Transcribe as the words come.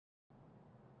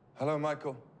Hello,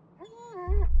 Michael.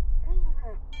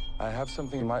 I have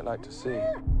something you might like to see.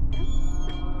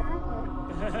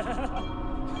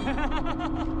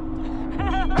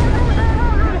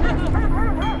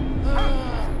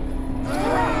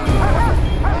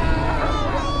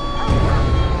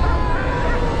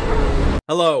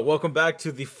 Hello, welcome back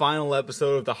to the final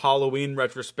episode of the Halloween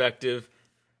retrospective.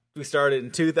 We started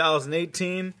in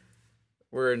 2018.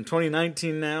 We're in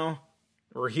 2019 now.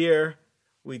 We're here.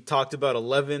 We talked about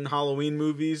 11 Halloween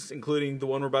movies, including the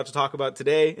one we're about to talk about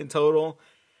today in total.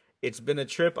 It's been a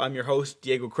trip. I'm your host,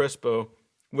 Diego Crespo.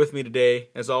 With me today,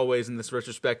 as always in this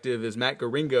retrospective, is Matt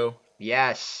Garingo.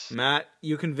 Yes. Matt,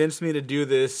 you convinced me to do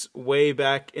this way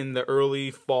back in the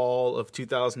early fall of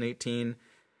 2018.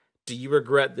 Do you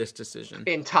regret this decision?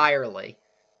 Entirely.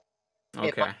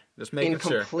 Okay, just making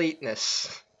sure. In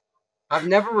completeness. I've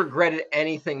never regretted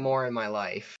anything more in my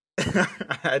life.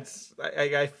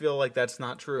 I feel like that's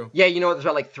not true. Yeah, you know what? There's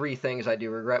about like 3 things I do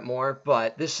regret more,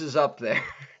 but this is up there.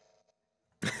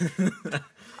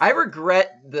 I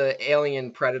regret the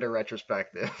Alien Predator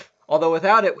retrospective. Although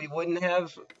without it, we wouldn't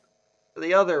have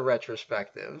the other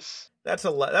retrospectives. That's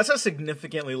a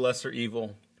significantly lesser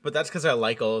evil, but that's because I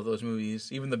like all of those movies,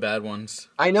 even the bad ones.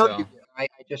 I know So, you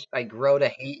do. I grow to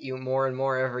hate you more and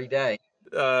more every day.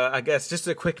 I guess just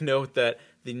a quick note that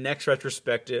the next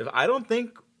retrospective, I don't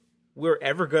think we're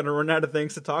ever going to run out of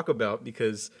things to talk about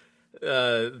because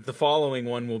the following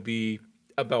one will be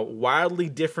about wildly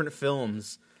different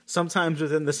films, sometimes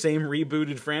within the same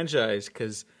rebooted franchise,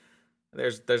 because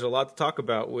there's a lot to talk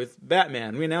about with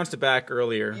Batman. We announced it back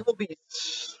earlier. You will be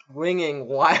swinging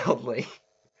wildly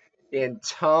in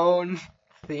tone,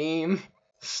 theme,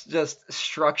 just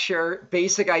structure,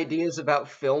 basic ideas about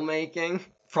filmmaking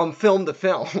from film to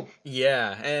film.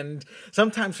 Yeah, and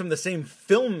sometimes from the same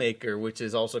filmmaker, which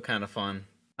is also kind of fun.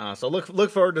 So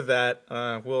look forward to that.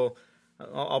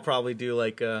 I'll probably do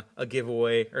like a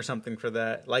giveaway or something for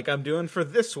that, like I'm doing for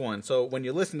this one. So when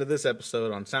you listen to this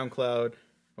episode on SoundCloud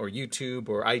or YouTube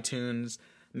or iTunes,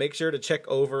 make sure to check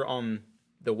over on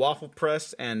the Waffle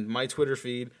Press and my Twitter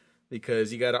feed,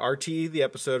 because you got to RT the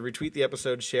episode, retweet the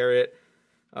episode, share it,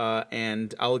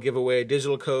 and I'll give away a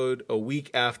digital code a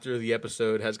week after the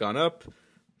episode has gone up.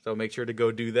 So make sure to go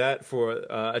do that for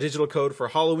a digital code for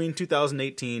Halloween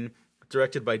 2018,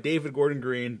 directed by David Gordon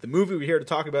Green, the movie we're here to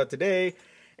talk about today,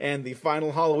 and the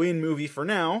final Halloween movie for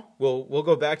now. We'll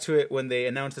go back to it when they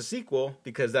announce the sequel,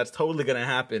 because that's totally going to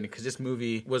happen, because this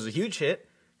movie was a huge hit,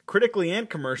 critically and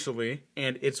commercially,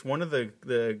 and it's one of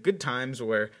the good times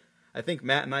where I think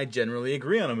Matt and I generally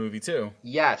agree on a movie, too.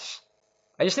 Yes.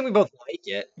 I just think we both like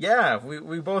it. Yeah,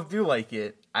 we both do like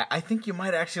it. I think you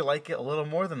might actually like it a little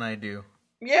more than I do.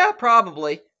 Yeah,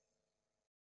 probably.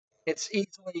 It's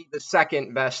easily the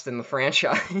second best in the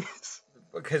franchise.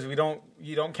 Because you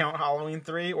don't count Halloween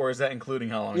 3, or is that including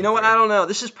Halloween 3? You know what? I don't know.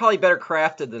 This is probably better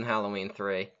crafted than Halloween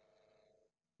 3.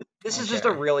 This is just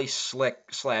a really slick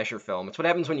slasher film. It's what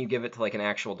happens when you give it to like an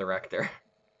actual director.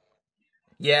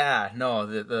 Yeah, no,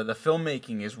 the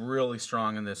filmmaking is really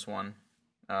strong in this one.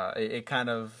 It kind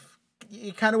of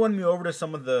won me over to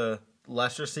some of the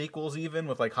lesser sequels, even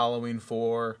with like Halloween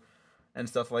 4 and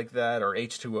stuff like that, or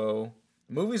H2O.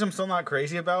 Movies I'm still not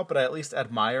crazy about, but I at least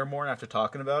admire more after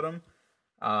talking about them.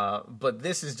 But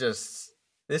this is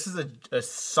a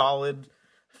solid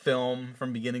film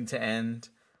from beginning to end.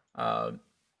 I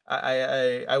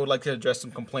would like to address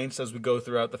some complaints as we go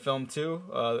throughout the film too.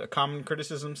 A common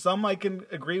criticism, some I can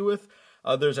agree with,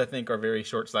 others I think are very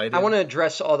short-sighted. I want to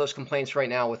address all those complaints right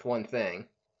now with one thing.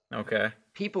 Okay.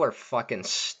 People are fucking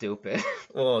stupid.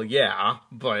 Well, yeah,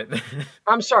 but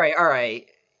I'm sorry, alright.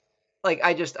 Like,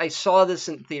 I saw this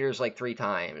in theaters like 3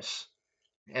 times.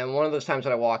 And one of those times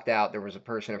when I walked out, there was a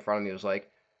person in front of me who was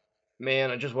like, "Man,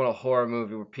 I just want a horror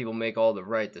movie where people make all the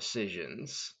right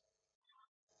decisions."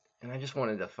 And I just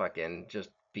wanted to fucking just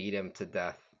beat him to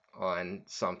death on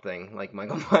something like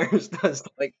Michael Myers does to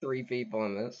like 3 people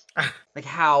in this. Like,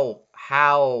 how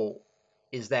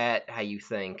is that how you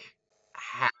think?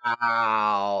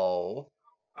 How?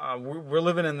 we're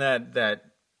living in that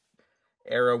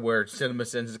era where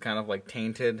CinemaSins is kind of like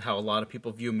tainted how a lot of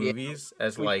people view movies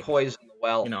as We like, poison the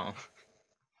well. you know.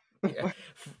 Yeah.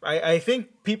 I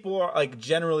think people are like,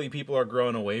 generally people are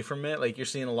growing away from it. Like, you're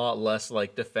seeing a lot less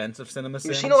like defense of CinemaSins.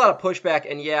 You've seen a lot of pushback,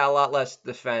 and yeah, a lot less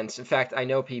defense. In fact, I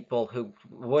know people who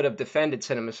would have defended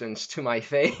CinemaSins to my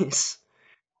face,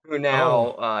 who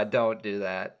now don't do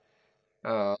that,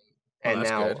 and that's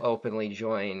now good. openly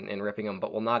join in ripping them,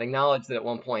 but will not acknowledge that at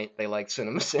one point they liked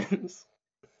CinemaSins.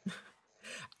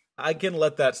 I can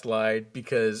let that slide,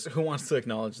 because who wants to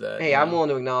acknowledge that? Hey, you I'm know? willing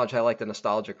to acknowledge I liked the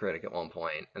Nostalgia Critic at one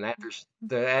point, and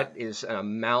that is a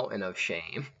mountain of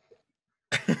shame.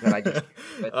 that I just.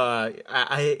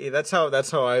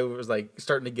 That's how I was like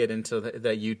starting to get into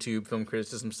that YouTube film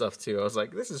criticism stuff too. I was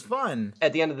like, this is fun.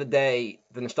 At the end of the day,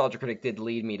 the Nostalgia Critic did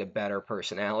lead me to better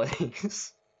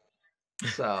personalities.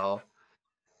 So,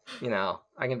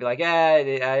 I can be like,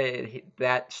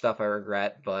 that stuff I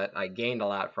regret, but I gained a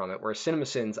lot from it. Whereas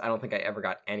CinemaSins, I don't think I ever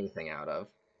got anything out of,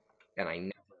 and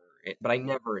I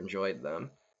never enjoyed them.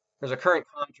 There's a current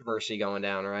controversy going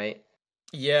down, right?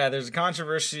 Yeah, there's a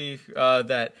controversy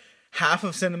that half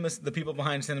of the people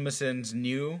behind CinemaSins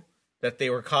knew that they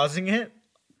were causing it.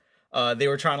 They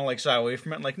were trying to like shy away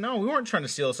from it. Like, no, we weren't trying to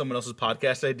steal someone else's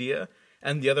podcast idea.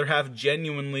 And the other half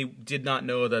genuinely did not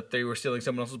know that they were stealing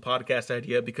someone else's podcast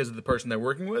idea because of the person they're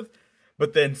working with.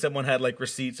 But then someone had like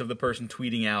receipts of the person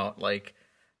tweeting out like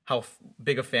how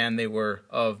big a fan they were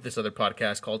of this other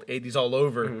podcast called 80s All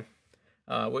Over,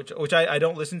 which I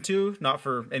don't listen to, not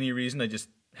for any reason. I just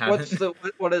haven't.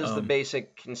 What is the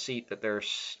basic conceit that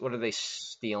what are they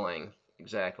stealing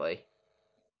exactly?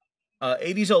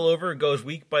 80s All Over goes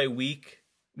week by week,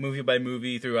 movie by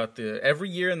movie throughout every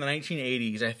year in the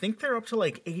 1980s. I think they're up to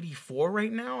like 84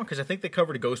 right now because I think they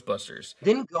covered Ghostbusters.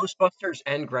 Didn't Ghostbusters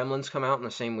and Gremlins come out in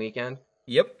the same weekend?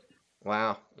 Yep.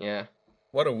 Wow. Yeah.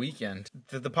 What a weekend.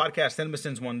 The podcast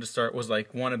CinemaSins wanted to start was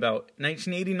like one about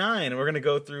 1989, and we're going to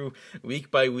go through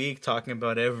week by week talking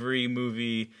about every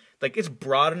movie. Like, it's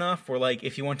broad enough where, like,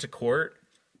 if you went to court,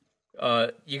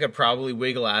 you could probably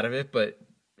wiggle out of it, but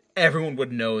everyone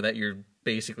would know that you're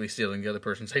basically stealing the other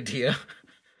person's idea.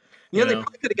 They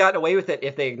probably could have gotten away with it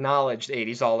if they acknowledged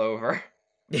 80s All Over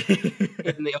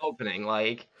in the opening.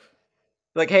 Like,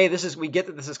 hey, we get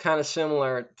that this is kind of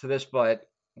similar to this, but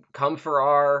come for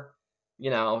our,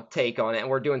 take on it, and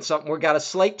we're doing something. We got a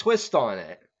slight twist on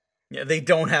it. Yeah, they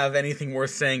don't have anything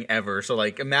worth saying ever. So,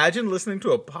 like, imagine listening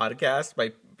to a podcast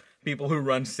by people who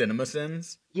run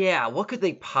CinemaSins. Yeah, what could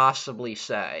they possibly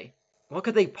say? What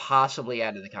could they possibly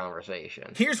add to the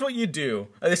conversation? Here's what you do.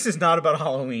 This is not about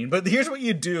Halloween, but here's what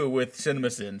you do with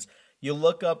CinemaSins. You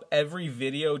look up every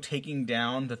video taking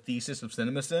down the thesis of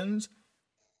CinemaSins,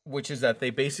 which is that they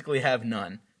basically have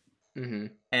none. Mm-hmm.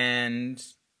 And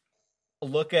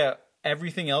look at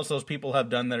everything else those people have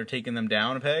done that are taking them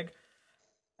down a peg,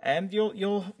 and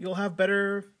you'll have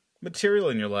better material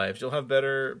in your lives. You'll have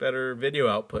better video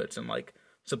outputs and like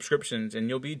subscriptions, and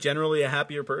you'll be generally a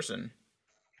happier person.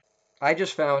 I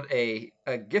just found a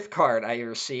gift card I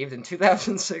received in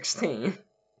 2016.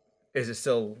 Is it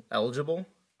still eligible?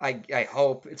 I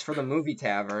hope. It's for the Movie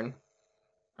Tavern.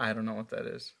 I don't know what that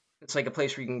is. It's like a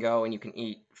place where you can go and you can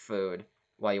eat food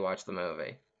while you watch the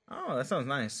movie. Oh, that sounds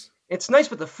nice. It's nice,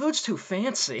 but the food's too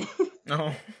fancy.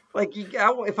 Oh. Like,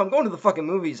 if I'm going to the fucking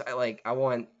movies, I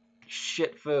want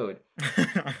shit food.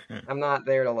 I'm not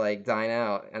there to, like, dine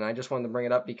out. And I just wanted to bring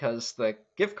it up because the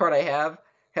gift card I have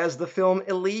has the film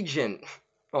Allegiant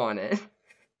on it.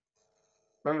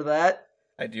 Remember that?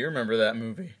 I do remember that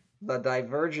movie. The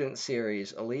Divergent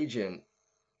series, Allegiant,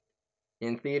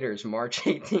 in theaters March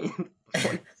 18th,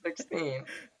 2016.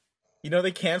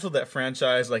 They canceled that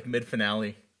franchise like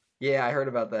mid-finale. Yeah, I heard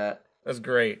about that. That's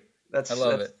great. I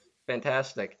love it.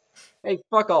 Fantastic. Hey,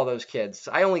 fuck all those kids.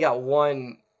 I only got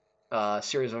one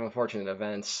Series of Unfortunate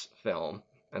Events film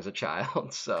as a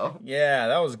child, so... Yeah,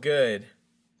 that was good.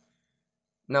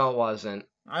 No, it wasn't.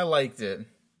 I liked it.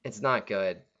 It's not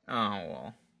good. Oh,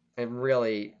 well. It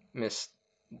really missed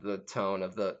the tone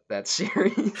of that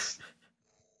series.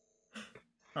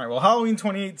 All right, well, Halloween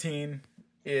 2018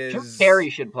 is... Jim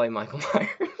Carrey should play Michael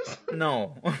Myers.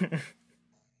 No.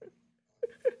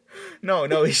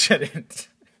 No, he shouldn't.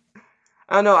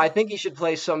 I don't know. I think he should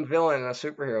play some villain in a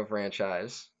superhero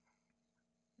franchise.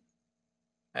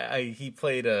 He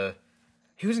played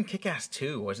He was in Kick-Ass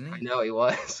 2, wasn't he? I know he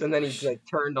was. And then he like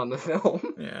turned on the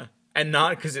film. Yeah. And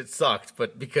not because it sucked,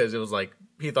 but because it was like,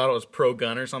 he thought it was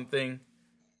pro-gun or something.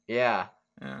 Yeah.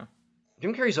 Yeah.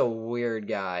 Jim Carrey's a weird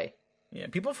guy. Yeah,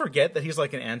 people forget that he's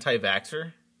like an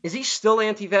anti-vaxxer. Is he still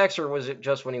anti-vax, or was it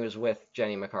just when he was with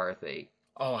Jenny McCarthy?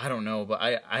 Oh, I don't know, but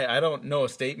I don't know a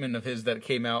statement of his that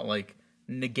came out like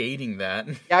negating that.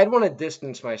 Yeah, I'd want to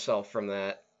distance myself from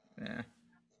that. Yeah.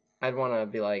 I'd want to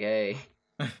be like, hey,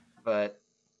 but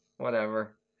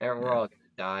whatever. We're all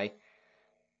gonna die.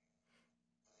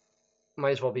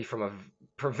 Might as well be from a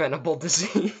preventable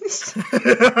disease.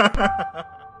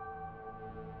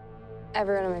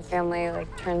 Everyone in my family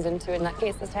turns into a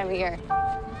nutcase this time of year.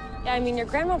 Yeah, I mean, your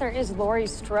grandmother is Laurie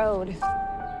Strode.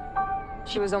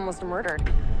 She was almost murdered.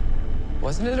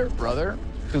 Wasn't it her brother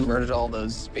who murdered all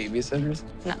those babysitters?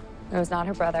 No, it was not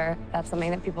her brother. That's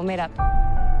something that people made up.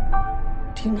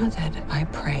 Do you know that I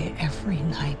pray every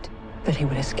night that he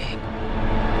would escape?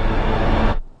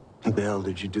 I've the hell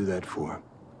did you do that for?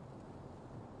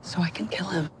 So I can kill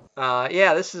him.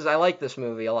 Yeah, I like this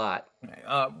movie a lot.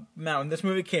 Matt, when this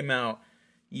movie came out,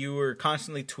 you were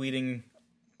constantly tweeting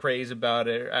praise about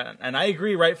it, and I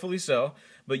agree, rightfully so.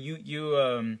 But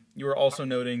you were also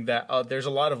noting that there's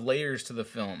a lot of layers to the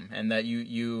film, and that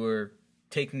you were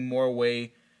taking more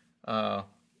away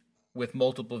with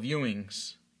multiple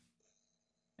viewings.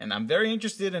 And I'm very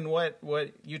interested in what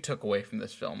you took away from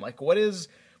this film. Like, what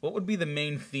would be the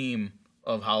main theme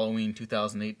of Halloween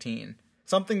 2018?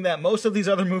 Something that most of these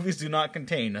other movies do not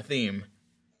contain, a theme.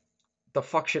 The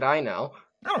fuck should I know?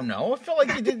 I don't know. I feel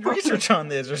like you did research on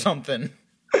this or something.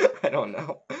 I don't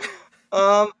know.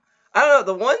 I don't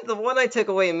know. The one I took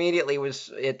away immediately was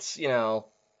it's, kind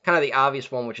of the obvious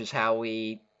one, which is how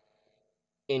we,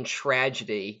 in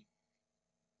tragedy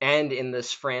and in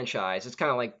this franchise, it's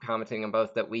kind of like commenting on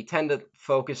both, that we tend to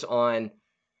focus on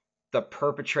the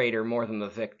perpetrator more than the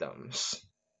victims.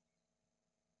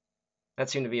 That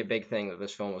seemed to be a big thing that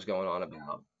this film was going on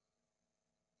about.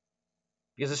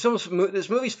 Because this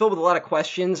movie's filled with a lot of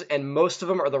questions, and most of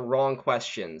them are the wrong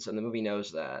questions, and the movie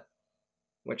knows that,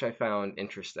 which I found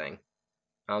interesting.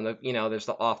 There's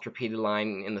the oft-repeated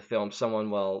line in the film,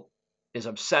 someone is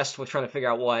obsessed with trying to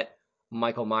figure out what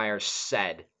Michael Myers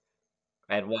said,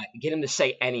 and get him to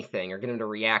say anything, or get him to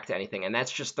react to anything, and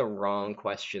that's just the wrong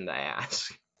question to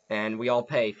ask. And we all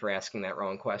pay for asking that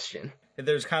wrong question.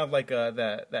 There's kind of like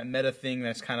that meta thing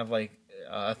that's kind of like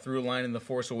a through line in The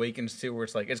Force Awakens too, where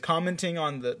it's like it's commenting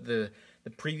on the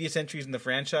previous entries in the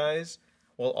franchise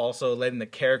while also letting the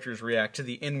characters react to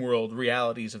the in-world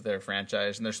realities of their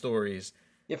franchise and their stories.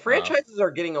 Yeah, franchises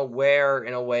are getting aware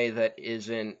in a way that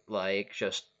isn't like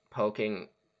just poking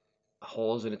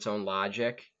holes in its own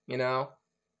logic, Yeah.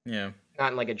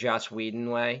 Not in like a Joss Whedon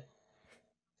way.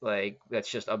 Like,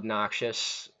 that's just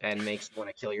obnoxious and makes you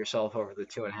want to kill yourself over the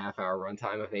 2.5-hour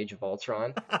runtime of Age of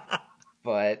Ultron.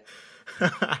 But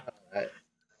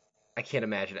I can't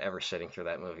imagine ever sitting through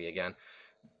that movie again.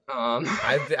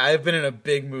 I've been in a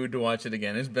big mood to watch it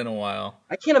again. It's been a while.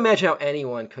 I can't imagine how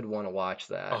anyone could want to watch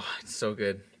that. Oh, it's so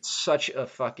good. It's such a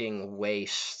fucking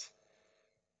waste.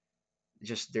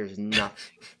 Just, there's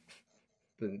nothing.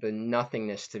 the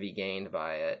nothingness to be gained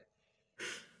by it.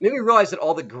 Made me realize that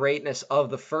all the greatness of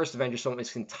the first Avengers film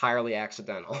is entirely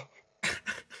accidental.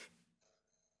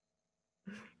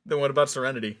 Then what about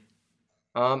Serenity?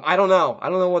 I don't know. I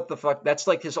don't know what the fuck. That's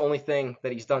like his only thing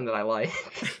that he's done that I like.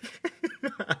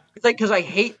 It's like, because I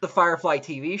hate the Firefly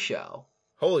TV show.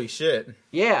 Holy shit.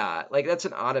 Yeah, like that's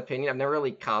an odd opinion. I've never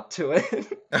really copped to it.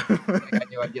 Like, I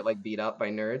knew I'd get like beat up by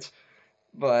nerds.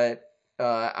 But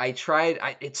I tried.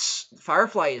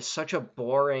 Firefly is such a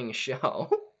boring show.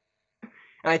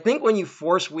 And I think when you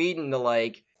force Whedon to,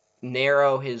 like,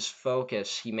 narrow his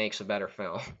focus, he makes a better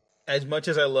film. As much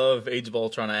as I love Age of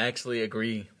Ultron, I actually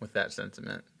agree with that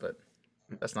sentiment, but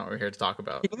that's not what we're here to talk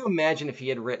about. Can you imagine if he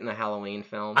had written a Halloween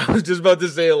film? I was just about to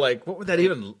say, like, what would that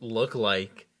even look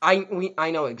like? I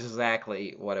know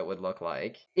exactly what it would look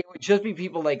like. It would just be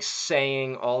people, like,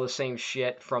 saying all the same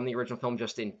shit from the original film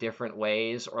just in different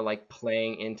ways, or, like,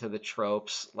 playing into the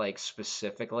tropes, like,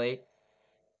 specifically.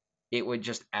 It would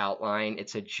just outline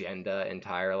its agenda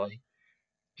entirely.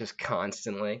 Just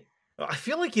constantly. I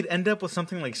feel like you'd end up with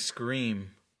something like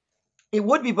Scream. It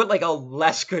would be, but like a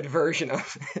less good version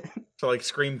of it. So like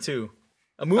Scream 2.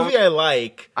 A movie I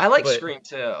like. I like Scream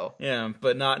 2. Yeah,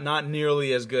 but not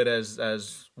nearly as good as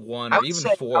 1 or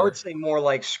even 4. I would say more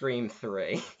like Scream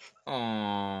 3.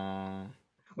 Aww.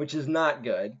 Which is not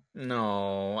good.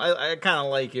 No. I kind of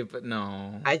like it, but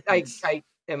no. I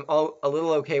am a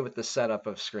little okay with the setup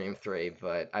of Scream 3,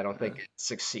 but I don't think it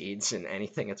succeeds in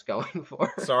anything it's going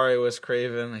for. Sorry, Wes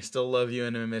Craven. I still love you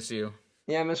and I miss you.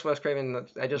 Yeah, I miss Wes Craven.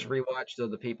 I just rewatched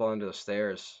The People Under the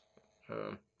Stairs.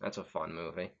 That's a fun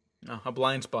movie. Oh, a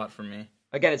blind spot for me.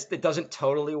 Again, it doesn't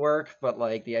totally work, but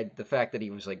like the fact that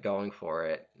he was like going for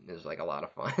it is like a lot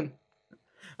of fun.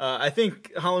 I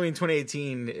think Halloween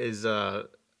 2018 is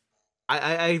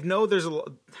I know there's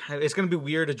it's going to be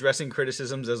weird addressing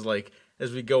criticisms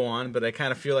as we go on, but I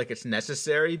kind of feel like it's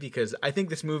necessary because I think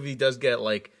this movie does get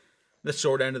like the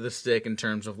short end of the stick in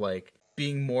terms of like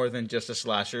being more than just a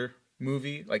slasher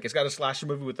movie. Like it's got a slasher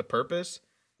movie with a purpose,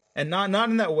 and not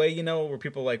in that way, where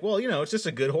people are like, well, it's just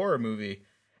a good horror movie,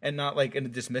 and not like in a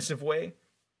dismissive way.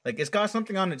 Like it's got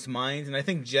something on its mind, and I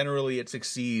think generally it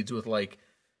succeeds with like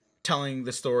telling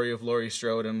the story of Laurie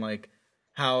Strode and like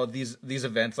how these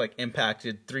events like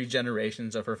impacted 3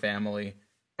 generations of her family.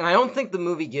 And I don't think the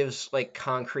movie gives like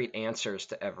concrete answers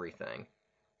to everything,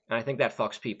 and I think that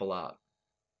fucks people up.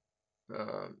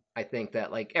 I think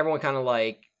that like everyone kind of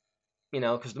like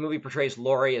because the movie portrays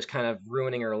Laurie as kind of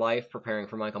ruining her life preparing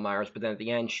for Michael Myers, but then at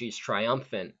the end she's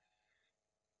triumphant.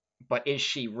 But is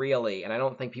she really? And I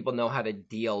don't think people know how to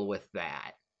deal with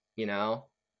that, you know?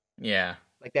 Yeah.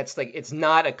 Like, that's like, it's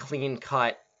not a clean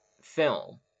cut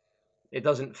film. It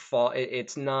doesn't fall,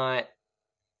 it's not,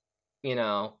 you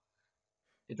know,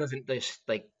 it doesn't just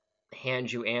like hand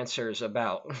you answers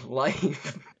about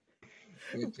life.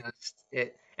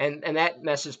 And that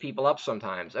messes people up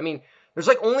sometimes. I mean, there's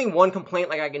like only one complaint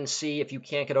like I can see. If you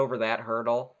can't get over that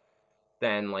hurdle,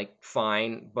 then like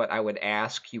fine, but I would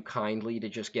ask you kindly to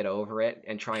just get over it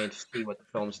and try and see what the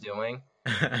film's doing.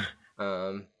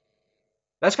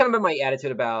 That's kind of been my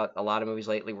attitude about a lot of movies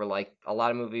lately, where like a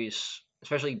lot of movies,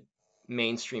 especially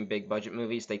mainstream big budget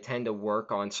movies, they tend to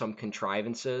work on some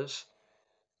contrivances,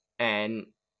 and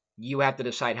you have to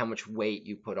decide how much weight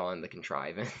you put on the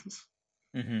contrivance.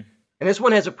 Mm-hmm. And this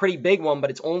one has a pretty big one, but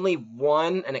it's only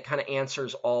one, and it kind of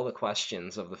answers all the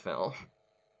questions of the film.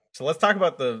 So let's talk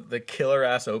about the killer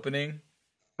ass opening.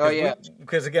 Oh yeah,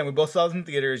 because again, we both saw it in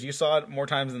theaters. You saw it more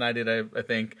times than I did, I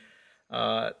think.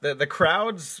 The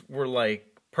crowds were like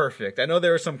perfect. I know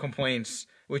there were some complaints,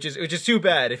 which is too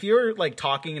bad. If you're like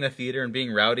talking in a theater and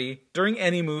being rowdy during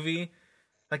any movie,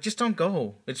 like just don't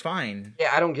go. It's fine.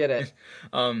 Yeah, I don't get it.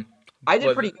 I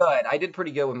did pretty good. I did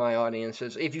pretty good with my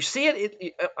audiences. If you see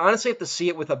it, honestly have to see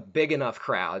it with a big enough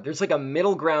crowd. There's like a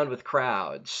middle ground with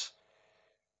crowds,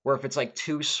 where if it's like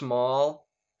too small,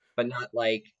 but not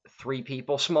like 3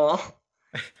 people small,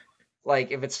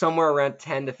 like if it's somewhere around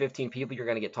 10 to 15 people, you're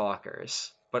gonna get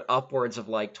talkers. But upwards of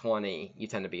like 20, you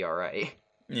tend to be all right.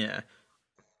 Yeah.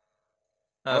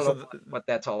 I don't know what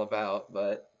that's all about,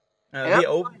 but I'm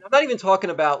not even talking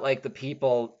about like the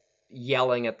people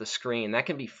yelling at the screen. That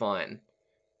can be fun.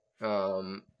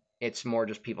 It's more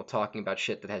just people talking about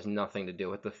shit that has nothing to do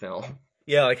with the film.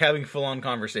 Yeah, like having full-on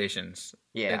conversations.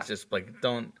 Yeah. It's just like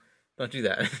don't do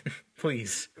that.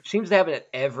 Please. It seems to happen at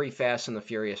every Fast and the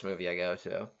Furious movie I go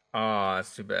to. Oh,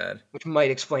 that's too bad. Which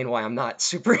might explain why I'm not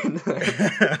super into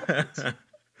it.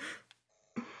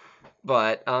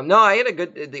 But no, I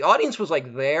had the audience was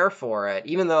like there for it,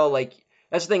 even though like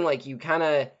that's the thing, like you kind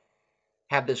of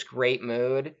have this great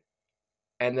mood,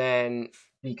 and then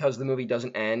because the movie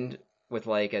doesn't end with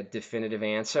like a definitive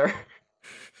answer,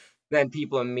 then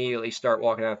people immediately start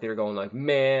walking out there going like,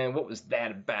 man, what was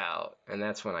that about? And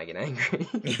that's when I get angry.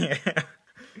 Yeah.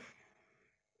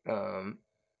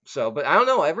 But I don't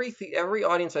know, every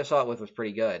audience I saw it with was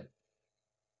pretty good.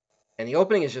 And the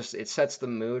opening is just, it sets the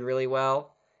mood really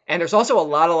well. And there's also a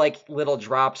lot of like little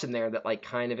drops in there that like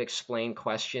kind of explain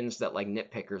questions that like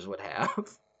nitpickers would have.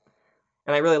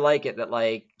 And I really like it that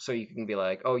like, so you can be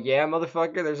like, oh yeah,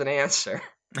 motherfucker, there's an answer.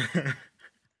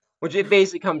 Which it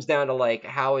basically comes down to like,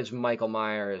 how is Michael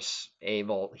Myers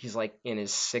able, he's like in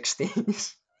his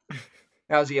 60s.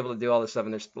 How is he able to do all this stuff?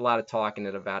 And there's a lot of talk in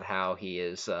it about how he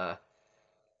is,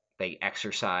 they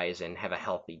exercise and have a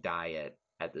healthy diet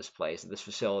at this place. This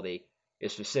facility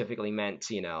is specifically meant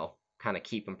to, kind of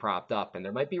keep him propped up. And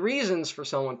there might be reasons for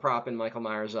someone propping Michael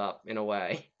Myers up in a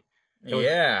way.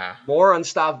 Yeah. More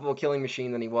unstoppable killing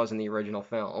machine than he was in the original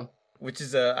film. Which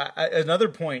is another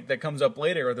point that comes up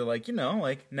later where they're like,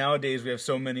 like nowadays we have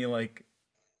so many like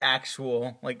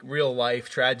actual like real life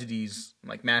tragedies,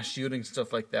 like mass shootings,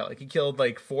 stuff like that. Like he killed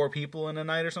like 4 people in a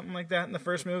night or something like that in the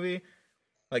first movie.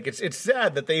 Like it's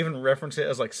sad that they even reference it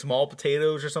as like small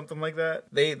potatoes or something like that.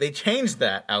 They changed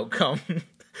that outcome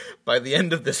by the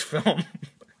end of this film.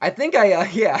 I think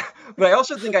but I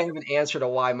also think I have an answer to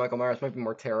why Michael Myers might be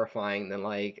more terrifying than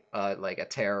like a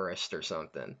terrorist or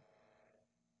something.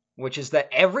 Which is that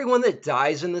everyone that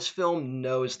dies in this film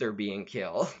knows they're being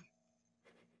killed.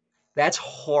 That's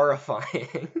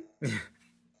horrifying.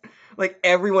 Like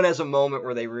everyone has a moment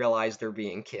where they realize they're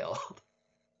being killed.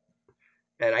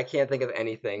 And I can't think of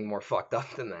anything more fucked up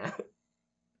than that.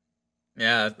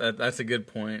 Yeah, that's a good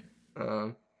point.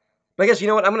 But I guess, you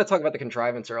know what? I'm going to talk about the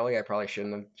contrivance early. I probably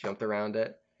shouldn't have jumped around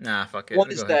it. Nah, fuck it.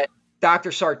 One is that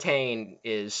Dr. Sartain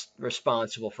is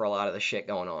responsible for a lot of the shit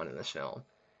going on in this film.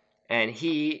 And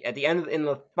he, at the end, in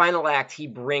the final act, he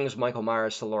brings Michael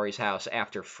Myers to Laurie's house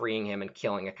after freeing him and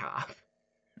killing a cop.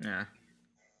 Yeah.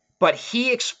 But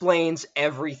he explains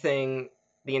everything,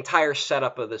 the entire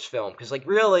setup of this film. Because, like,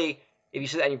 really, if you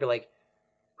sit down, you'd be like,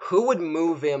 who would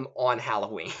move him on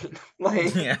Halloween?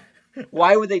 Like, yeah.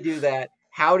 Why would they do that?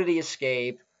 How did he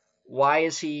escape? Why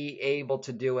is he able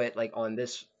to do it, like, on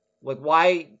this? Like,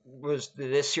 why was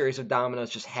this series of dominoes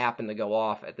just happen to go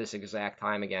off at this exact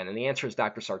time again? And the answer is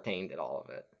Dr. Sartain did all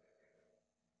of it.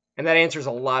 And that answers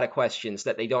a lot of questions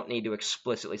that they don't need to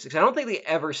explicitly say. I don't think they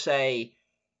ever say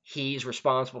he's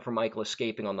responsible for Michael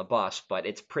escaping on the bus, but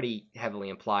it's pretty heavily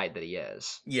implied that he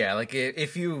is. Yeah, like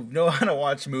if you know how to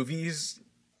watch movies,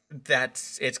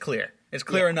 it's clear. It's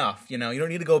clear enough. You don't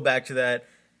need to go back to that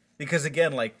because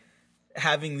again, like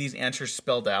having these answers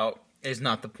spelled out is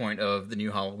not the point of the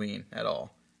new Halloween at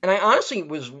all. And I honestly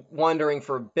was wondering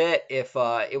for a bit if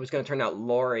it was going to turn out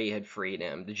Laurie had freed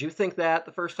him. Did you think that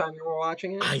the first time you were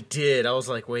watching it? I did. I was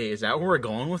like, wait, is that where we're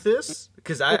going with this?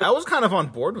 Because I was kind of on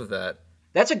board with that.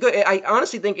 That's a good. I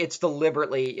honestly think it's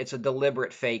a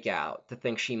deliberate fake out to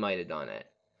think she might have done it.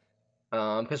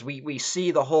 Because we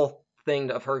see the whole thing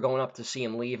of her going up to see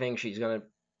him leaving. She's going to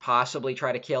possibly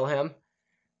try to kill him,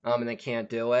 and then can't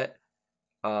do it,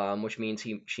 which means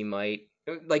she might.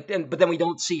 But then we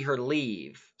don't see her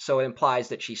leave, so it implies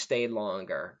that she stayed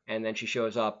longer, and then she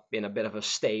shows up in a bit of a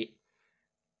state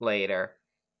later.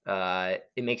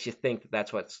 It makes you think that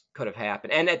that's what could have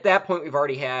happened, and at that point, we've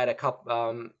already had a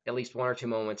couple, at least one or two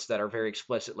moments that are very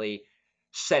explicitly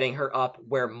setting her up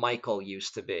where Michael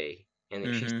used to be, and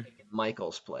that she's taking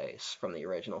Michael's place from the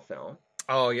original film.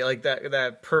 Oh yeah, like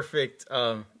that perfect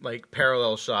like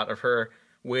parallel shot of her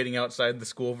waiting outside the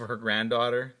school for her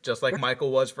granddaughter, just like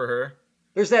Michael was for her.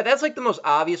 There's that. That's like the most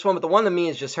obvious one, but the one to me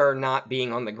is just her not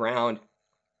being on the ground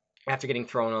after getting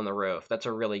thrown on the roof. That's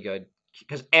a really good,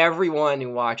 because everyone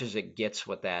who watches it gets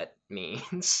what that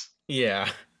means. Yeah.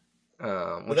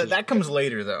 That comes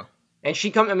later though. And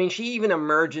she even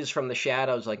emerges from the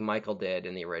shadows like Michael did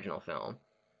in the original film.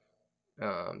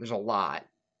 There's a lot.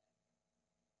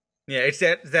 Yeah, it's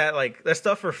that like that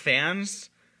stuff for fans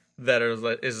that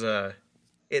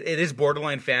it is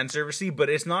borderline fan servicey, but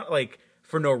it's not like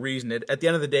for no reason. At the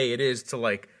end of the day, it is to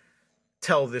like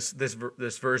tell this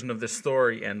version of this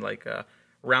story and like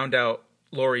round out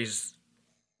Laurie's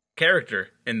character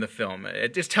in the film.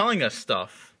 It's just telling us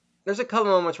stuff. There's a couple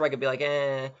moments where I could be like,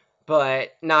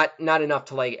 but not enough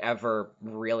to like ever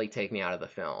really take me out of the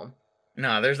film.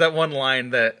 No, there's that one line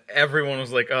that everyone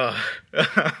was like,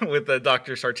 with the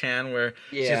Dr. Sartan, where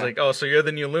she's like, oh, so you're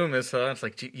the new Loomis, huh? It's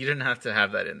like, you didn't have to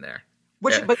have that in there.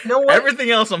 But you know what? Everything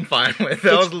else I'm fine with.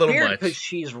 That was a little much. Because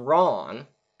she's wrong.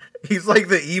 He's like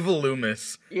the evil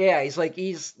Loomis. Yeah,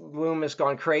 he's Loomis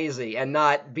gone crazy and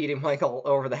not beating Michael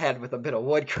over the head with a bit of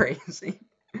wood crazy.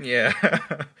 Yeah.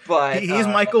 But he's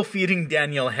Michael feeding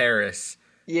Danielle Harris.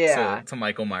 Yeah. To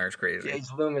Michael Myers crazy. Yeah,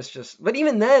 he's Loomis but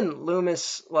even then,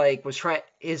 Loomis was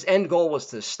his end goal was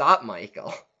to stop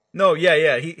Michael. No,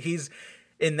 yeah. He's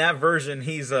in that version,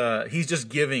 he's just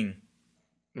giving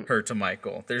her to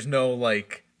Michael. There's no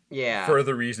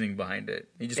further reasoning behind it.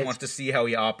 He just wants to see how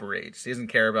he operates. He doesn't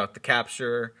care about the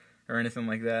capture or anything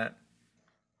like that.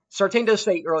 Sartain does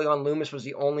say early on Loomis was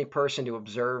the only person to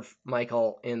observe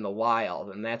Michael in the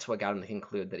wild, and that's what got him to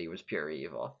conclude that he was pure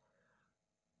evil.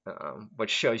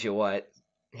 Which shows you what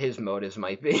his motives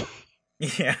might be.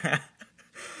 Yeah.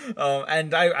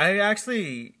 And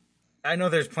I know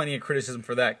there's plenty of criticism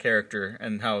for that character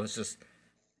and how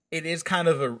it is kind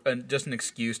of just an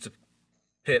excuse to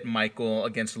pit Michael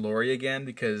against Laurie again,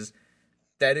 because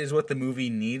that is what the movie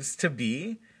needs to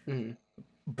be. Mm-hmm.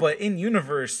 But in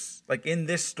universe, like in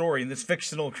this story, in this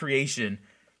fictional creation,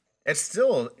 it's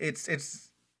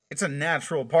a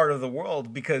natural part of the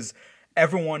world, because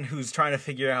everyone who's trying to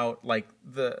figure out like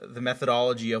the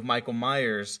methodology of Michael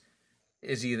Myers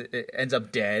ends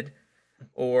up dead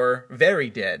or very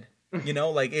dead.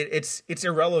 Like it's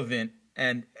irrelevant,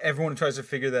 and everyone who tries to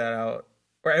figure that out,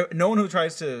 or no one who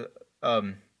tries to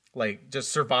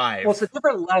just survive. Well, it's the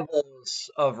different levels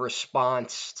of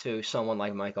response to someone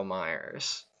like Michael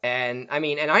Myers. And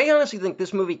I honestly think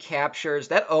this movie captures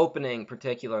that opening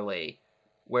particularly,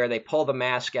 where they pull the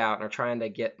mask out and are trying to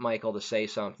get Michael to say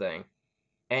something,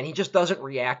 and he just doesn't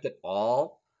react at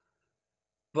all.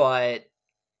 But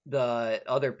the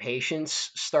other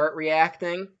patients start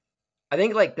reacting. I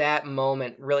think like that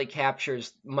moment really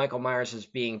captures Michael Myers as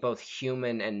being both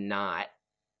human and not,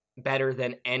 better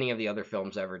than any of the other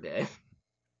films ever did.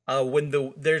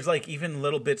 When there's like even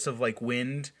little bits of like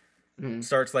wind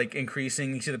starts like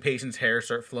increasing, you see the patient's hair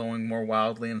start flowing more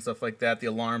wildly and stuff like that. The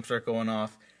alarms start going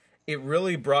off. It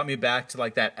really brought me back to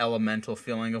like that elemental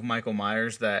feeling of Michael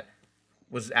Myers that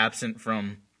was absent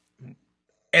from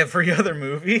every other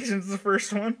movie since the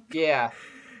first one. Yeah.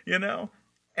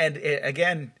 And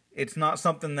again, it's not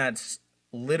something that's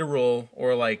literal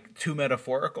or like too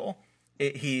metaphorical.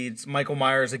 He's Michael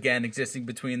Myers again existing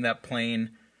between that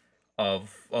plane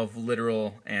of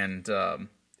literal and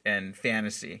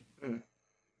fantasy.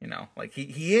 Like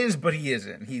he is, but he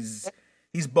isn't.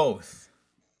 He's both.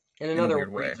 And another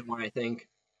reason why I think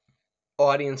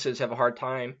audiences have a hard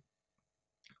time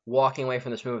walking away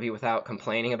from this movie without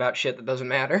complaining about shit that doesn't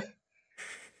matter.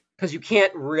 Because you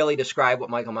can't really describe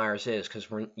what Michael Myers is because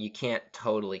you can't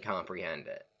totally comprehend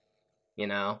it, you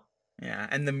know? Yeah,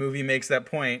 and the movie makes that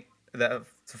point that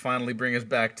to finally bring us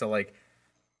back to like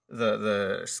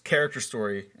the character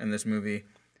story in this movie,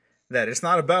 that it's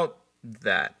not about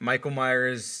that. Michael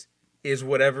Myers is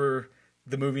whatever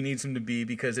the movie needs him to be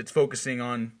because it's focusing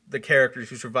on the characters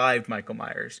who survived Michael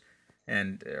Myers,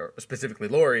 and specifically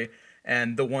Laurie,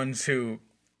 and the ones who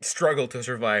struggle to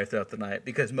survive throughout the night,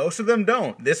 because most of them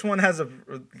don't. This one has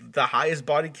the highest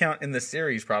body count in the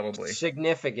series, probably.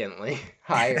 Significantly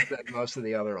higher than most of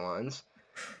the other ones.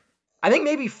 I think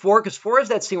maybe 4, because 4 is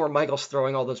that scene where Michael's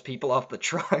throwing all those people off the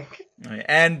truck.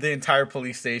 And the entire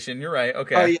police station. You're right.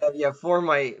 Okay. Oh, yeah. 4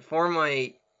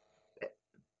 might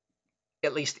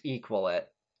at least equal it.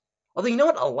 Although, you know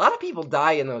what? A lot of people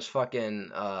die in those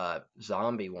fucking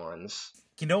zombie ones.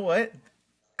 You know what?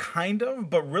 Kind of,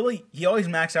 but really, he always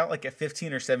maxed out like at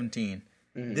 15 or 17.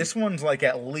 Mm. This one's like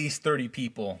at least 30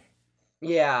 people.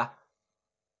 Yeah.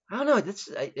 I don't know.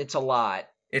 It's a lot.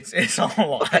 It's a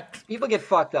lot. People get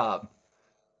fucked up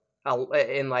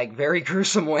in like very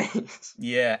gruesome ways.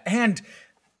 Yeah, and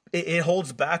it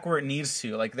holds back where it needs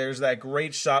to. Like, there's that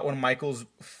great shot when Michael's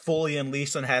fully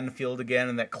unleashed on Haddonfield again,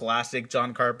 and that classic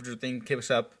John Carpenter thing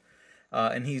kicks up,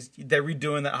 and they're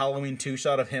redoing that Halloween 2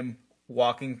 shot of him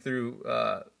walking through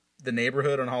the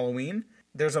neighborhood on Halloween.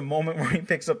 There's a moment where he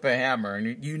picks up a hammer,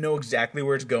 and you know exactly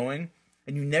where it's going,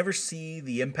 and you never see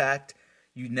the impact.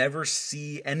 You never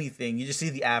see anything. You just see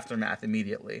the aftermath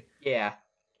immediately. Yeah.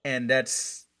 And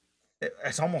it's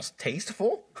almost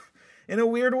tasteful in a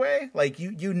weird way. Like,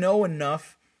 you know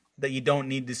enough that you don't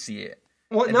need to see it.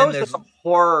 Well, it knows that the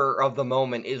horror of the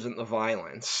moment isn't the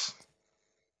violence.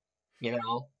 You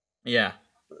know? Yeah.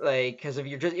 Like, because if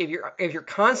you're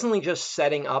constantly just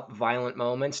setting up violent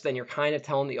moments, then you're kind of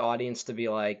telling the audience to be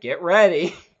like, get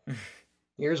ready.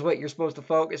 Here's what you're supposed to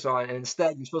focus on. And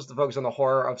instead, you're supposed to focus on the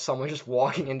horror of someone just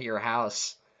walking into your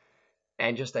house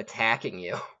and just attacking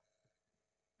you.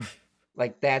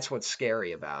 Like, that's what's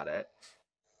scary about it.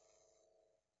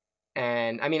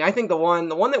 And, I mean, I think the one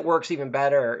that works even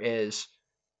better is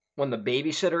when the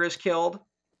babysitter is killed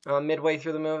midway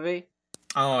through the movie.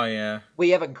 Oh, yeah.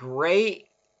 We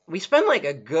spend, like,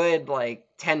 a good,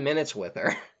 10 minutes with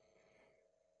her.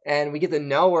 And we get to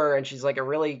know her, and she's like a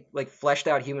really fleshed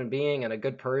out human being and a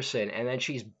good person. And then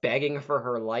she's begging for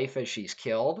her life as she's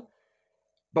killed,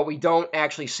 but we don't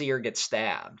actually see her get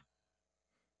stabbed.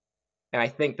 And I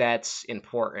think that's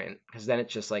important because then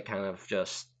it's just kind of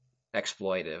just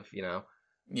exploitive, you know?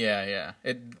 Yeah.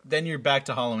 Then you're back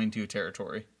to Halloween 2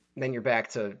 territory. Then you're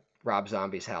back to Rob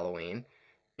Zombie's Halloween.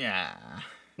 Yeah.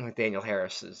 With Daniel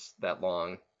Harris's that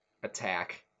long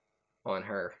attack on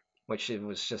her. Which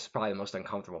was just probably the most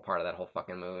uncomfortable part of that whole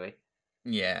fucking movie.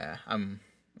 Yeah,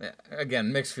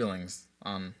 again, mixed feelings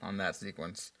on that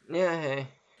sequence. Yeah, hey.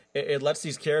 It lets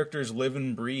these characters live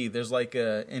and breathe. There's like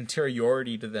a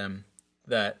interiority to them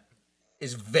that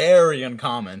is very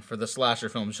uncommon for the slasher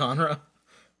film genre.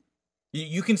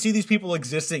 You can see these people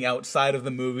existing outside of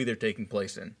the movie they're taking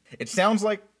place in. It sounds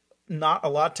like not a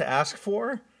lot to ask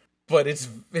for, but it's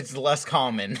less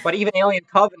common. But even Alien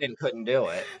Covenant couldn't do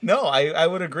it. No, I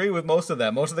would agree with most of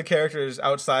that. Most of the characters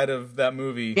outside of that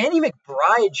movie. Danny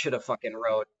McBride should have fucking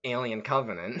wrote Alien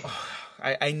Covenant.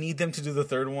 I need them to do the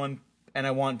third one, and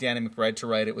I want Danny McBride to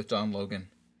write it with John Logan.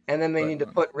 And then they need to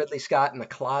put Ridley Scott in the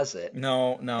closet.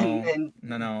 No. And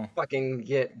fucking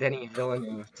get Denis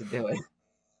Villeneuve to do it.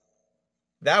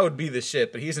 That would be the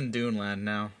shit, but he's in Dune land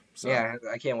now. So. Yeah,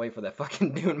 I can't wait for that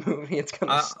fucking Dune movie. It's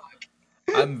gonna suck.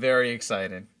 I'm very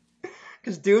excited.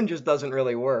 Because Dune just doesn't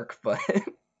really work, but...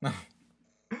 And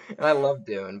I love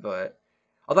Dune, but...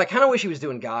 Although I kind of wish he was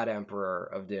doing God Emperor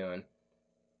of Dune.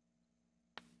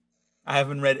 I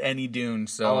haven't read any Dune,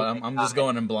 so I'm just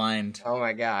going in blind. Oh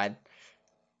my god.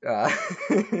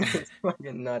 It's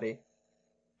fucking nutty.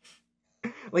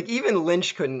 Like, even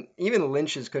Lynch's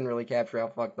couldn't really capture how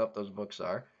fucked up those books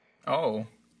are. Oh.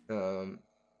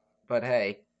 But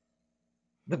hey...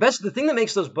 The thing that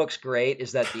makes those books great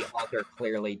is that the author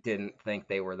clearly didn't think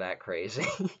they were that crazy.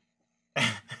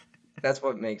 That's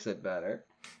what makes it better.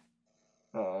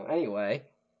 Anyway.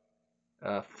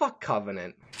 Fuck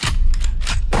Covenant.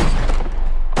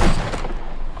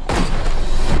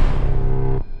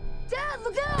 Dad,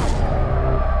 look out!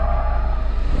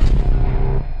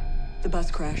 The bus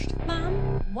crashed. Mom,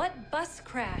 what bus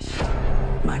crashed?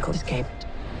 Michael escaped.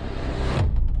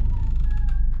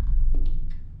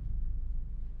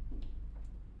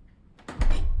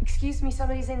 Excuse me,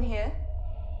 somebody's in here.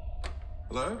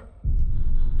 Hello?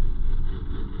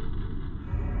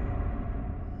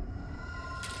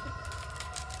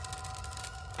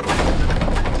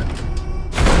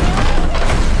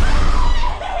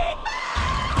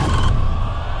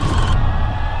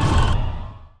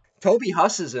 Toby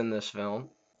Huss is in this film.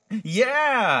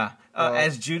 Yeah,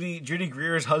 as Judy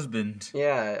Greer's husband.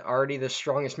 Yeah, already the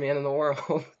strongest man in the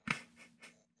world.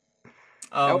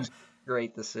 That was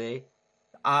great to see.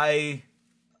 I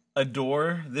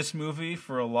adore this movie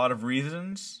for a lot of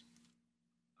reasons.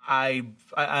 I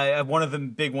one of the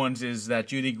big ones is that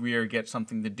Judy Greer gets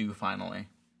something to do finally,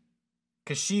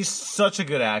 because she's such a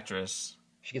good actress.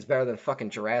 She gets better than fucking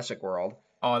Jurassic World.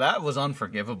 Oh, that was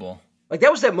unforgivable. Like,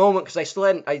 that was that moment, because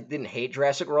I didn't hate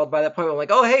Jurassic World by that point. I'm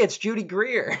like, oh, hey, it's Judy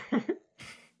Greer. I'm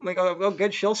like, oh,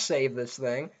 good, she'll save this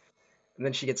thing. And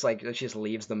then she just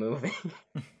leaves the movie.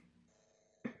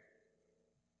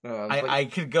 I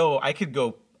could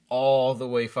go all the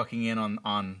way fucking in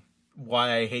on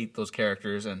why I hate those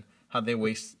characters and how they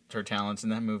waste her talents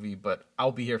in that movie, but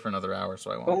I'll be here for another hour,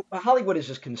 so I won't. Well, Hollywood has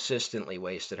just consistently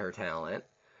wasted her talent.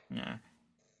 Yeah.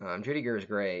 Judy Greer is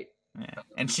great. Yeah,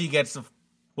 and she gets.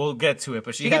 We'll get to it,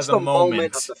 but she gets has a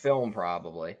moment of the film,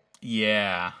 probably.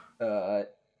 Yeah.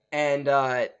 And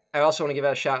I also want to give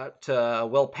a shout out to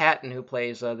Will Patton, who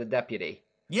plays the deputy.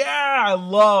 Yeah, I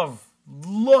love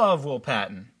Will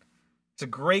Patton. It's a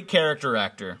great character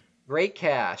actor. Great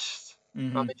cast.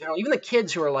 Mm-hmm. In general, even the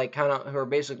kids who are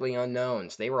basically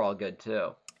unknowns, they were all good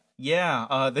too.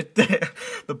 Yeah,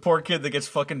 the poor kid that gets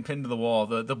fucking pinned to the wall,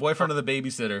 the boyfriend of the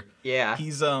babysitter. Yeah,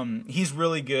 he's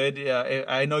really good.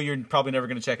 I know you're probably never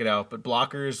gonna check it out, but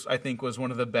Blockers I think was one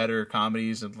of the better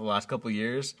comedies of the last couple of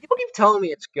years. People keep telling me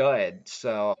it's good,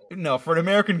 so no, for an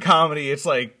American comedy, it's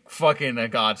like fucking a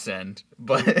godsend.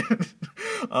 But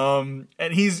and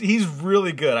he's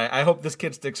really good. I hope this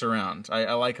kid sticks around.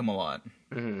 I like him a lot.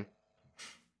 Mm-hmm.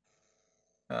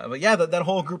 But yeah, that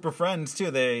whole group of friends too.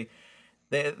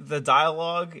 The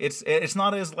dialogue, it's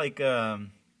not as like I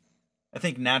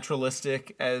think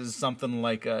naturalistic as something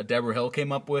like Deborah Hill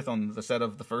came up with on the set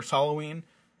of the first Halloween,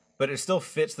 but it still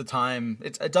fits the time.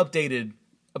 It's updated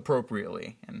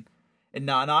appropriately and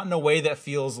not in a way that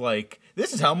feels like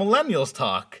this is how millennials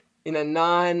talk. In a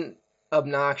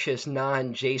non-obnoxious,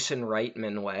 non-Jason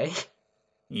Reitman way.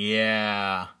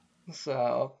 Yeah.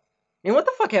 So, and what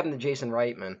the fuck happened to Jason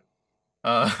Reitman?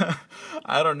 I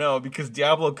don't know, because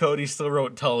Diablo Cody still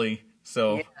wrote Tully,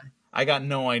 so yeah. I got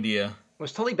no idea.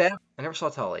 Was Tully bad? I never saw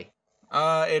Tully.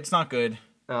 It's not good.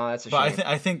 Oh, that's a shame. But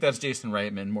I think that's Jason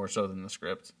Reitman more so than the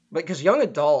script. But because Young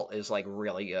Adult is like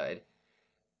really good.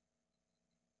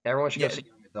 Everyone should go see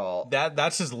Young Adult.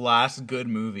 That's his last good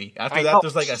movie. After that,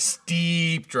 there's like a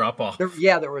steep drop off.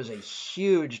 There was a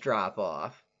huge drop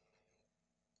off.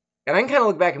 And I can kind of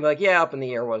look back and be like, yeah, Up in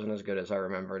the Air wasn't as good as I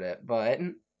remembered it, but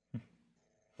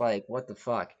like, what the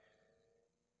fuck?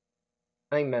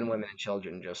 I think Men, Women, and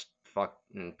Children just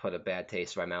fucking put a bad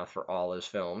taste in my mouth for all his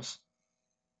films.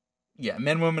 Yeah,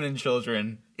 Men, Women, and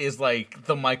Children is like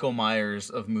the Michael Myers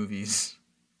of movies.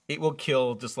 It will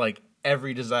kill just like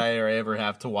every desire I ever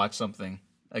have to watch something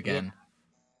again.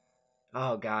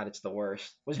 Yeah. Oh god, it's the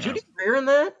worst. Was Judy Greer in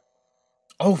that?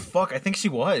 Oh fuck, I think she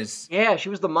was. Yeah, she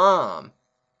was the mom.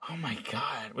 Oh my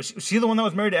god. Was she the one that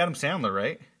was married to Adam Sandler,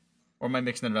 right? Or am I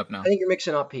mixing it up now? I think you're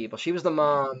mixing up people. She was the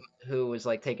mom who was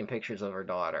like taking pictures of her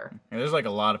daughter. Yeah, there's like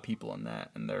a lot of people in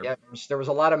that, and there was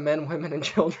a lot of Men, Women, and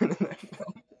Children in that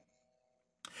film.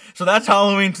 So that's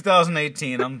Halloween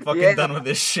 2018. I'm fucking done with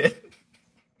this shit.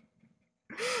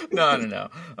 No.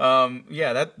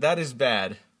 Yeah, that is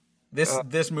bad.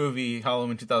 This movie,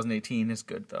 Halloween 2018, is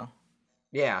good though.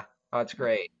 Yeah, it's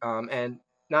great. And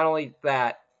not only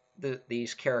that,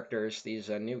 these characters, these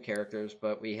new characters,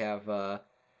 but we have.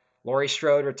 Laurie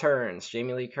Strode returns.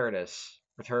 Jamie Lee Curtis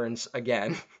returns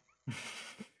again.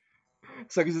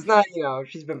 So, because it's not,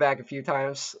 she's been back a few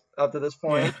times up to this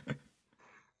point. Yeah.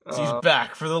 She's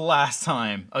back for the last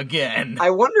time again. I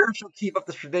wonder if she'll keep up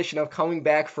the tradition of coming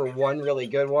back for one really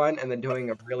good one and then doing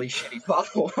a really shitty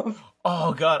follow-up.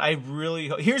 Oh, God, I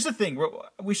really... Here's the thing.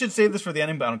 We should save this for the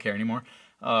ending, but I don't care anymore.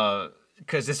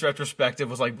 Because this retrospective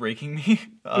was, like, breaking me.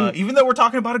 Even though we're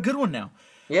talking about a good one now.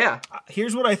 Yeah.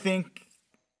 Here's what I think...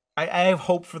 I have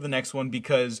hope for the next one,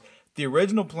 because the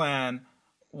original plan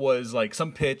was like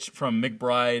some pitch from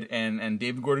McBride and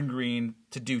David Gordon Green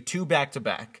to do 2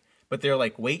 back-to-back. But they're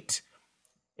like, wait,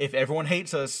 if everyone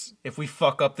hates us, if we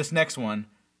fuck up this next one,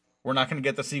 we're not going to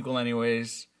get the sequel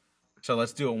anyways. So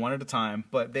let's do it one at a time.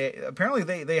 But they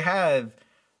had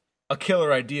a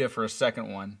killer idea for a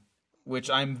second one, which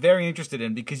I'm very interested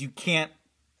in, because you can't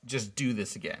just do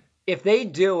this again. If they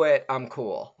do it, I'm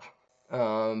cool.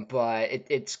 But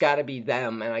it's got to be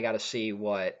them, and I got to see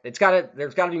what there's got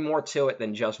to be more to it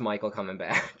than just Michael coming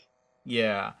back.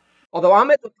 Yeah. Although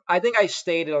I think I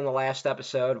stated on the last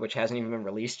episode, which hasn't even been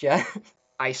released yet,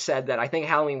 I said that I think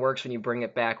Halloween works when you bring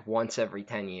it back once every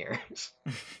 10 years.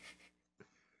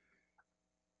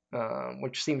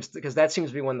 which seems because that seems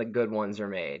to be when the good ones are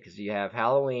made. Because you have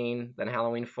Halloween, then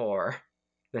Halloween 4,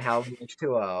 then Halloween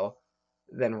H2O,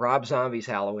 then Rob Zombie's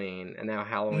Halloween, and now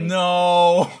Halloween.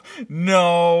 No.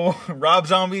 Rob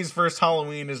Zombie's first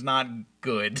Halloween is not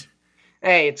good.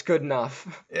 Hey, it's good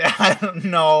enough.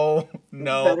 No.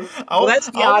 Well, that's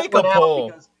the I'll odd make a one out poll.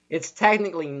 because it's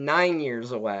technically 9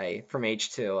 years away from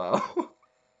H2O.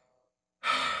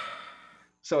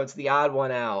 So it's the odd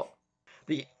one out.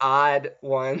 The odd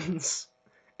ones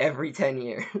every 10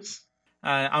 years.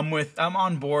 I'm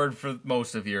on board for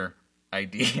most of your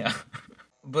idea.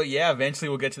 But yeah, eventually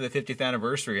we'll get to the 50th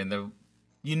anniversary, and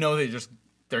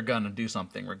they're gonna do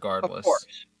something regardless. Of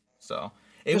course. So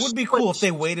it would be cool if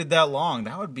they waited that long.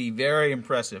 That would be very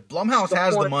impressive. Blumhouse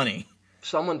has the money.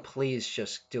 Someone please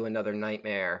just do another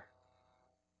Nightmare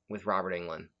with Robert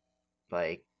Englund.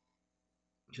 Like,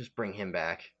 just bring him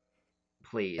back,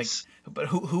 please. But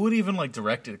who would even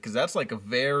direct it? Because that's a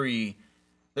very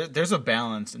there's a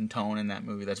balance and tone in that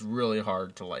movie that's really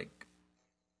hard to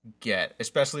get,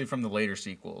 especially from the later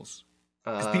sequels.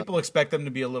 Because people expect them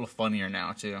to be a little funnier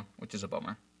now too, which is a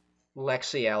bummer.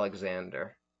 Lexi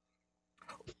Alexander.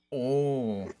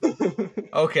 Oh,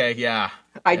 okay, yeah.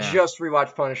 I just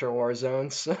rewatched Punisher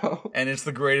Warzone, so. And it's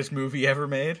the greatest movie ever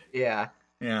made. Yeah.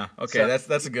 Yeah. Okay, so,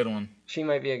 that's a good one. She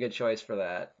might be a good choice for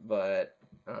that, but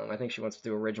I think she wants to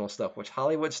do original stuff, which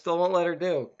Hollywood still won't let her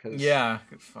do. Cause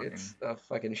it's a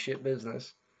fucking shit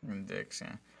business. Dicks,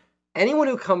 yeah. Anyone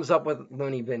who comes up with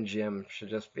Looney Bin Jim should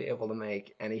just be able to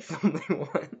make any film they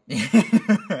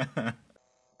want.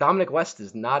 Dominic West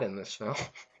is not in this film.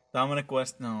 Dominic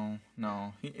West, no.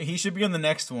 He should be in the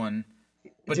next one,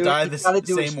 but Dude, die the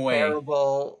same way.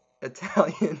 Terrible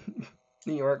Italian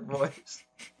New York voice.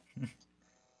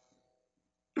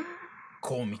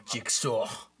 Call me Jigsaw.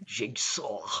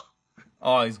 Jigsaw.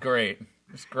 Oh, he's great.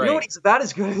 It's great. You know what? He's about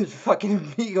as good as fucking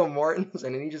Viggo Mortensen,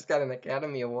 and he just got an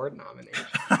Academy Award nomination.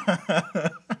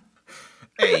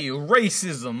 Hey,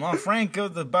 racism, huh, Franco?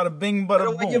 The bada bing,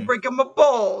 bada boom. You're breaking my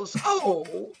balls.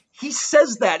 Oh, he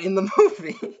says that in the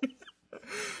movie.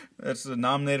 That's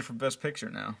nominated for Best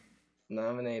Picture now.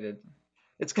 Nominated.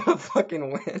 It's gonna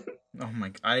fucking win. Oh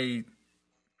my!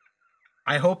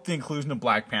 I hope the inclusion of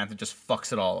Black Panther just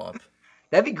fucks it all up.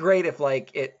 That'd be great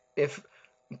if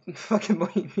fucking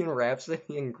Bohemian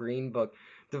Rhapsody and Green Book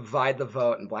divide the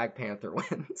vote and Black Panther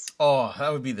wins. Oh,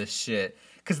 that would be the shit.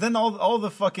 Because then all the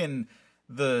fucking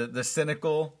the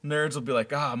cynical nerds will be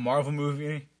like, Marvel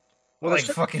movie. Well,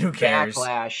 fucking who cares?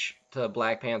 Backlash to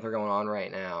Black Panther going on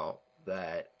right now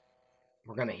that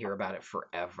we're gonna hear about it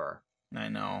forever. I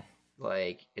know.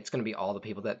 It's gonna be all the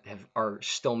people that are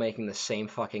still making the same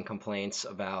fucking complaints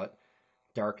about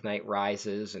Dark Knight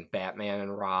Rises and Batman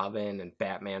and Robin and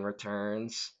Batman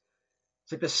Returns.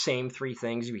 It's the same three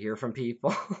things you hear from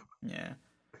people. Yeah.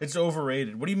 It's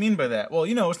overrated. What do you mean by that? Well,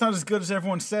 it's not as good as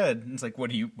everyone said. And it's what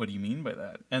do you mean by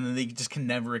that? And then they just can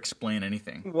never explain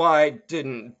anything. Why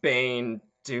didn't Bane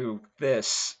do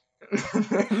this?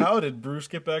 How did Bruce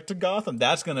get back to Gotham?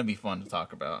 That's going to be fun to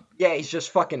talk about. Yeah, he's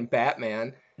just fucking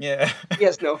Batman. Yeah. He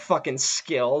has no fucking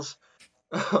skills.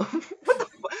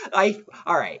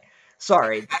 Alright.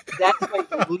 Sorry. That's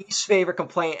my least favorite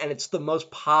complaint, and it's the most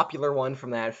popular one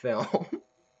from that film.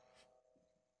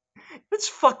 It's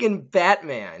fucking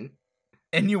Batman.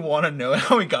 And you want to know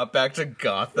how he got back to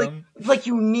Gotham?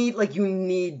 You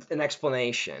need an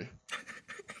explanation.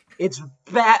 It's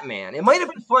Batman. It might have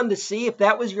been fun to see if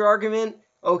that was your argument,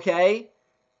 okay?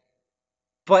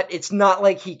 But it's not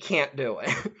like he can't do it.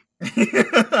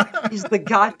 He's the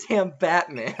goddamn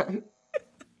Batman.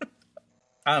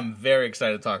 I'm very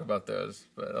excited to talk about those,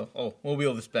 but we'll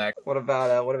wheel this back. What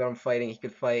about him fighting? He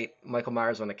could fight Michael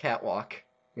Myers on a catwalk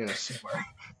in a sewer.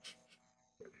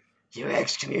 You're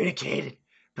excommunicated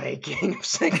by a gang of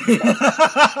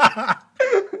psychopaths.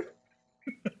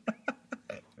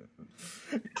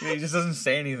 He just doesn't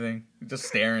say anything. He's just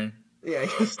staring. Yeah, and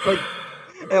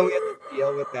we have to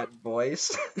deal with that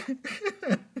voice.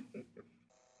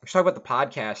 Let's talk about the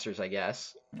podcasters, I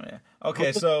guess. Yeah.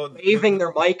 Okay, so waving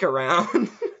their mic around.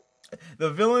 The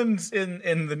villains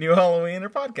in the new Halloween are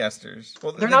podcasters.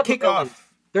 Well, they're not kick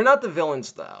off. They're not the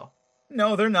villains, though.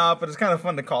 No, they're not. But it's kind of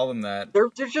fun to call them that. They're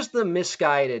just the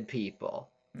misguided people.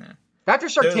 Yeah. Dr.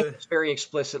 Sartain is very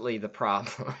explicitly the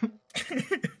problem.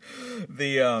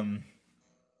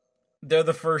 They're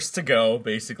the first to go,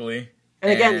 basically.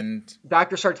 And again,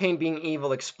 Dr. Sartain being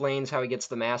evil explains how he gets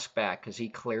the mask back, because he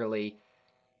clearly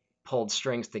pulled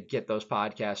strings to get those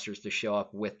podcasters to show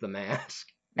up with the mask.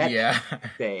 At yeah.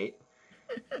 Date.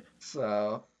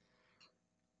 So,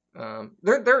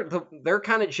 They're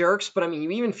kind of jerks, but I mean,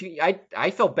 you even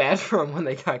I felt bad for them when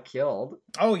they got killed.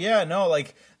 Oh yeah, no,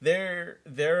 like they're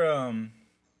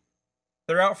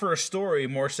out for a story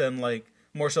more so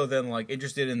than like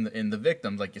interested in the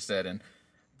victims, like you said, and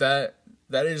that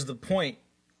is the point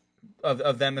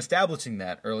of them establishing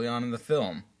that early on in the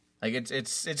film. Like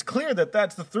it's clear that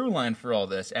that's the through line for all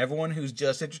this. Everyone who's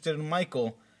just interested in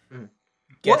Michael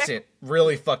gets it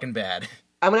really fucking bad.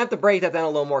 I'm gonna have to break that down a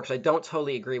little more because I don't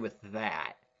totally agree with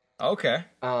that. Okay.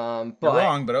 But You're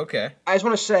wrong, but okay. I just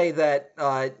want to say that,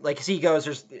 like, as he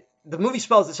goes, the movie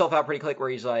spells itself out pretty quick where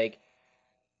he's like,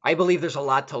 I believe there's a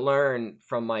lot to learn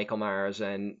from Michael Myers,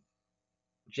 and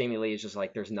Jamie Lee is just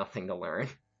like, there's nothing to learn.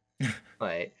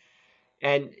 Like,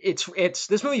 and it's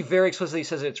this movie very explicitly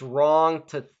says it's wrong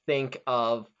to think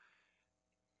of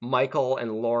Michael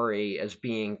and Laurie as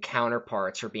being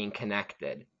counterparts or being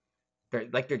connected.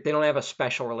 They don't have a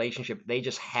special relationship. They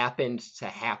just happened to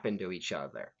happen to each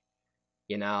other,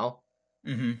 you know?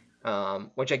 Mm-hmm.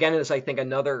 Which again is, I think,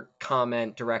 another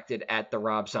comment directed at the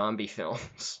Rob Zombie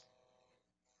films,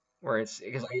 where it's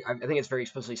because I think it's very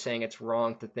explicitly saying it's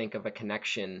wrong to think of a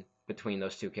connection between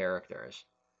those two characters.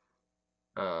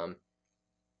 All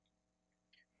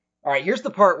right, here's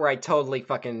the part where I totally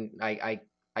fucking I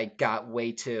did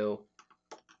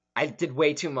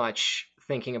way too much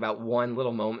thinking about one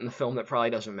little moment in the film that probably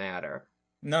doesn't matter.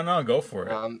 No, go for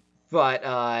it.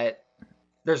 But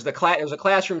there's a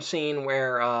classroom scene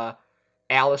where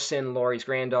Allison, Laurie's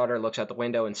granddaughter, looks out the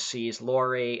window and sees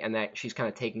Laurie, and that she's kind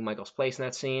of taking Michael's place in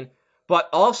that scene. But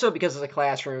also because it's a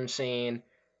classroom scene,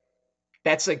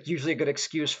 that's like usually a good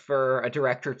excuse for a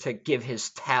director to give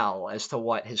his tell as to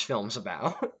what his film's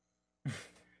about,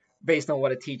 based on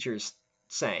what a teacher's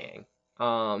saying.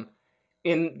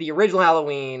 In the original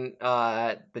Halloween,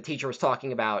 the teacher was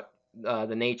talking about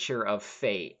the nature of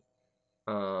fate.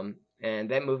 And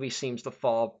that movie seems to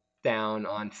fall down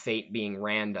on fate being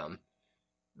random.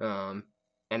 And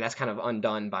that's kind of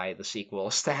undone by the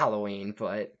sequels to Halloween,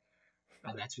 but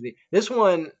that's really... This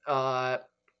one,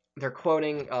 they're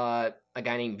quoting a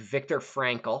guy named Viktor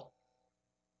Frankl,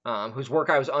 whose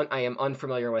work I am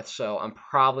unfamiliar with, so I'm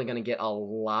probably going to get a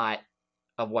lot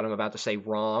of what I'm about to say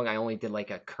wrong. I only did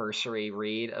like a cursory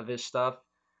read of his stuff.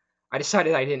 I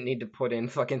decided I didn't need to put in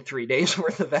fucking 3 days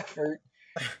worth of effort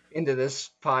into this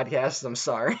podcast. I'm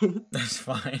sorry. That's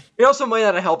fine. It also might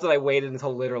not have helped that I waited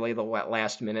until literally the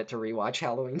last minute to rewatch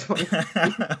Halloween 20.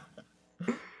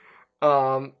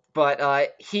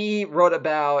 But he wrote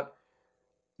about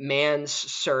man's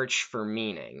search for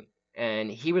meaning,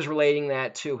 and he was relating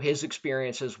that to his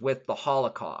experiences with the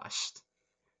Holocaust.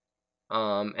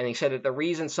 And he said that the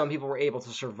reason some people were able to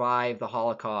survive the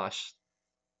Holocaust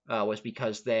was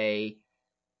because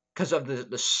of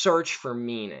the search for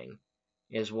meaning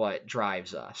is what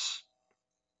drives us.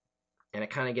 And it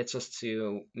kind of gets us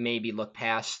to maybe look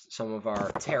past some of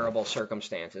our terrible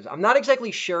circumstances. I'm not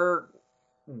exactly sure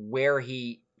where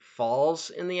he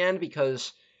falls in the end,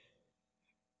 because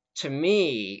to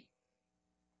me,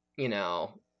 you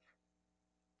know,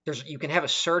 you can have a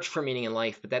search for meaning in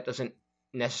life, but that doesn't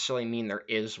necessarily mean there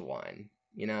is one,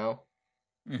 you know?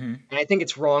 Mm-hmm. And I think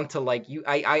it's wrong to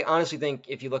I honestly think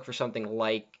if you look for something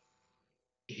like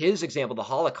his example, the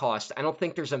Holocaust, I don't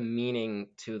think there's a meaning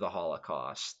to the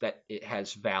Holocaust, that it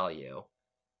has value,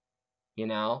 you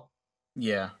know?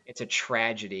 Yeah. It's a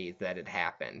tragedy that it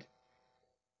happened.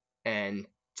 And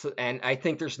I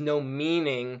think there's no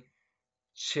meaning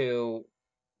to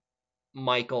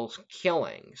Michael's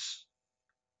killings.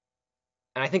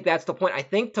 And I think that's the point. I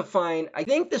think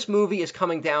this movie is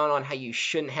coming down on how you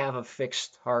shouldn't have a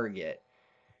fixed target.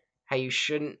 How you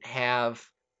shouldn't have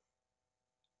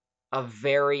a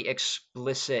very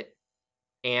explicit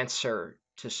answer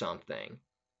to something.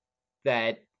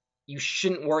 That you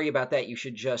shouldn't worry about that.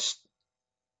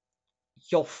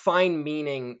 You'll find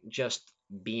meaning just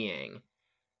being.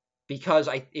 Because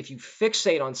if you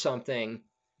fixate on something,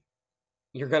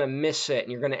 you're going to miss it,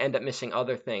 and you're going to end up missing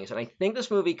other things. And I think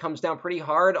this movie comes down pretty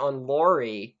hard on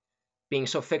Laurie being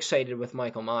so fixated with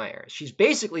Michael Myers. She's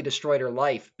basically destroyed her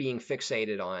life being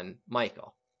fixated on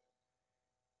Michael.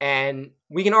 And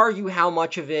we can argue how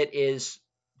much of it is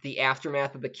the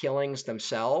aftermath of the killings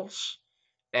themselves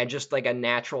and just like a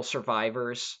natural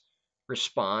survivor's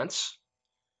response.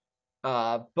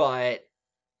 But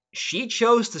she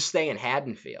chose to stay in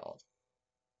Haddonfield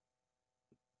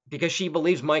because she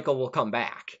believes Michael will come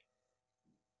back.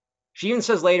 She even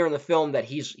says later in the film that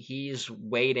he's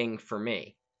waiting for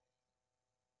me.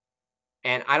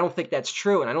 And I don't think that's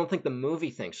true, and I don't think the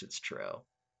movie thinks it's true.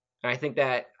 And I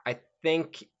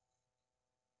think,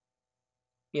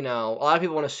 you know, a lot of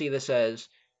people want to see this as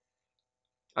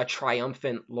a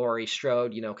triumphant Laurie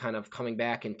Strode, kind of coming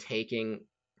back and taking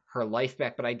her life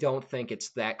back, but I don't think it's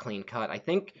that clean cut. I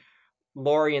think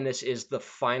Laurie in this is the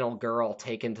final girl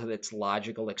taken to its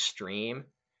logical extreme,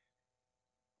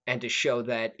 and to show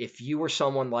that if you were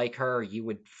someone like her, you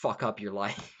would fuck up your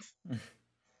life.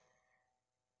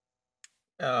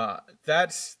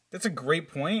 That's a great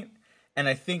point, and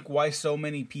I think why so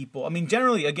many people. I mean,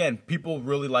 generally, again, people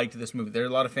really liked this movie. There are a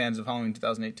lot of fans of Halloween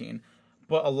 2018,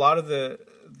 but a lot of the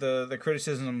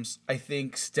criticisms I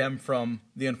think stem from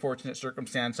the unfortunate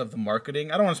circumstance of the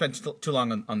marketing. I don't want to spend too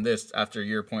long on this after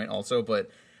your point, also, but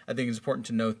I think it's important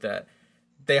to note that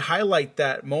they highlight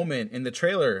that moment in the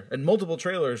trailer and multiple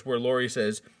trailers where Laurie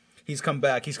says, he's come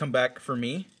back for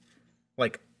me,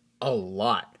 like a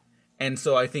lot. And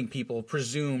so I think people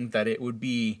presumed that it would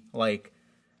be like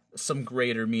some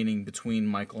greater meaning between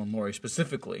Michael and Laurie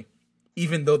specifically,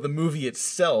 even though the movie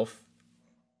itself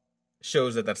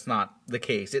shows that that's not the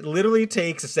case. It literally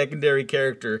takes a secondary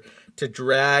character to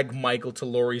drag Michael to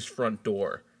Laurie's front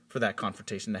door for that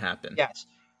confrontation to happen. Yes.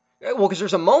 Well, because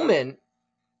there's a moment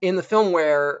in the film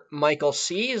where Michael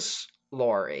sees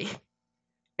Laurie,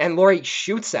 and Laurie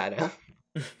shoots at him,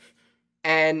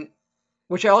 and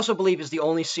which I also believe is the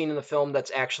only scene in the film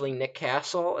that's actually Nick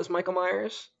Castle as Michael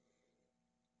Myers.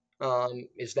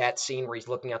 Is that scene where he's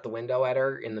looking out the window at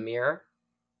her in the mirror.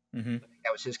 Mm-hmm.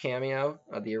 That was his cameo,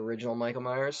 the original Michael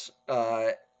Myers.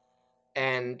 You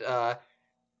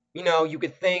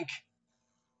could think,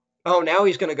 oh, now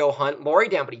he's going to go hunt Laurie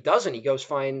down, but he doesn't. He goes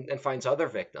finds other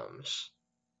victims.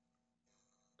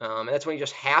 And that's when he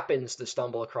just happens to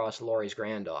stumble across Laurie's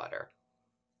granddaughter.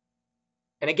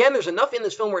 And again, there's enough in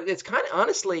this film where it's kind of,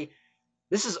 honestly,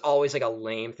 this is always like a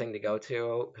lame thing to go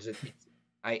to, because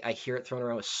I hear it thrown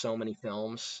around with so many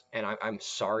films, and I'm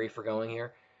sorry for going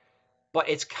here. But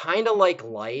it's kind of like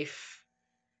life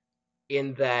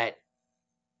in that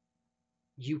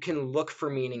you can look for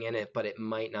meaning in it, but it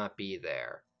might not be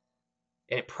there.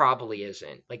 And it probably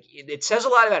isn't. Like, it says a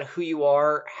lot about who you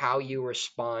are, how you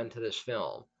respond to this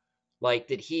film. Like,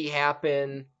 did he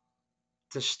happen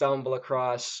to stumble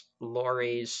across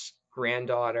Laurie's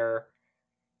granddaughter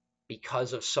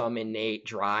because of some innate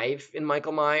drive in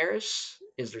Michael Myers?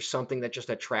 Is there something that just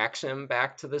attracts him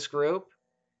back to this group?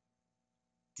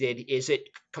 Is it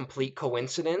complete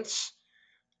coincidence,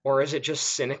 or is it just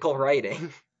cynical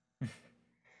writing?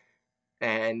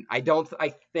 And I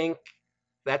think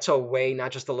that's a way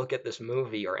not just to look at this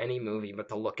movie or any movie, but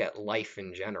to look at life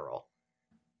in general.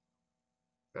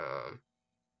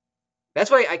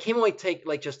 That's why I came away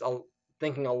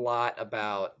thinking a lot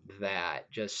about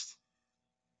that. Just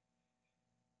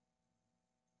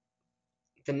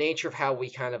the nature of how we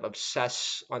kind of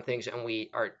obsess on things, and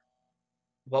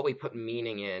what we put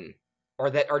meaning in,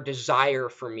 or that our desire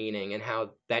for meaning, and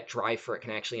how that drive for it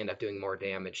can actually end up doing more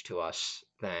damage to us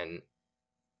than,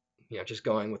 just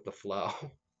going with the flow.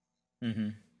 Mm-hmm.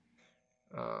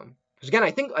 Because again,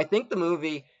 I think the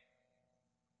movie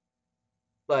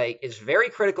is very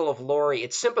critical of Laurie.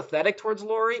 It's sympathetic towards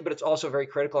Laurie, but it's also very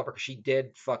critical of her because she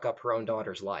did fuck up her own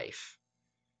daughter's life,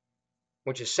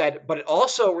 which is sad. But it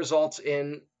also results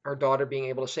in her daughter being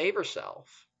able to save herself.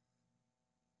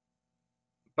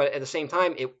 But at the same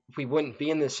time, we wouldn't be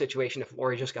in this situation if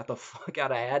Laurie just got the fuck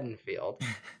out of Haddonfield.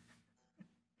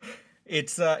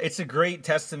 It's a great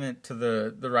testament to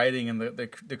the writing and the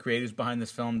creatives behind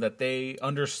this film, that they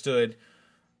understood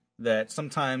that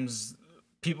sometimes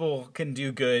people can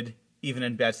do good even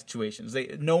in bad situations.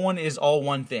 No one is all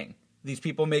one thing. These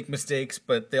people make mistakes,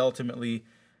 but they ultimately,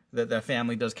 the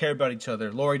family does care about each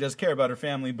other. Laurie does care about her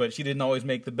family, but she didn't always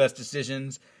make the best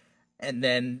decisions. And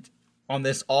then on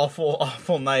this awful,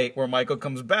 awful night where Michael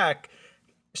comes back,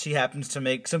 she happens to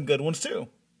make some good ones too.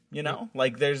 No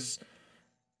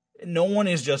one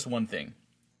is just one thing.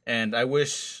 And I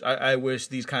wish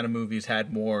these kind of movies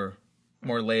had more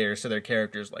layers to their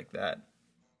characters like that.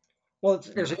 Well,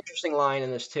 there's an interesting line in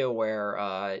this too,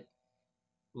 where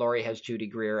Laurie has Judy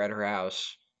Greer at her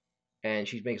house, and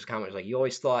she makes a comment like, "You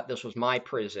always thought this was my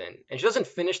prison," and she doesn't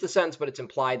finish the sentence, but it's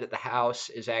implied that the house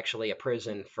is actually a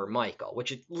prison for Michael,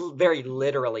 which it very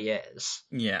literally is.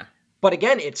 Yeah. But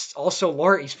again, it's also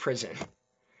Laurie's prison.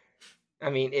 I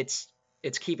mean, it's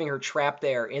keeping her trapped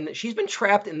there. She's been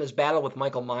trapped in this battle with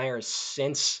Michael Myers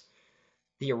since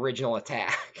the original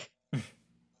attack,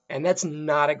 and that's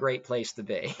not a great place to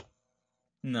be.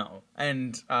 No,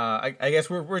 and I guess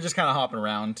we're just kind of hopping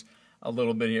around a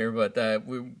little bit here, but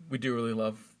we do really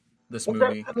love this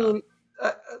movie. I mean,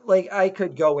 I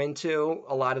could go into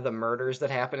a lot of the murders that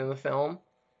happen in the film.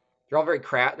 They're all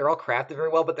crafted very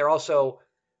well, but they're also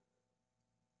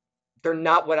they're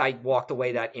not what I walked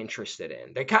away that interested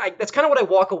in. That's kind of what I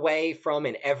walk away from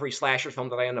in every slasher film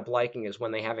that I end up liking, is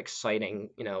when they have exciting,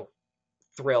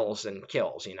 thrills and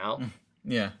kills,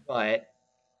 Yeah. But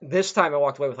this time I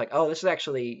walked away with like, oh, this is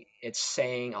actually, it's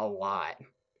saying a lot.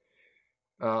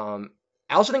 I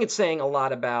also think it's saying a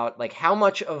lot about like how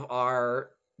much of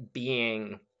our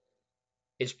being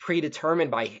is predetermined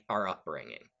by our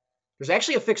upbringing. There's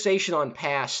actually a fixation on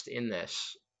past in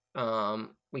this.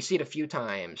 We see it a few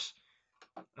times.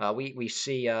 We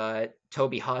see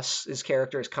Toby Huss's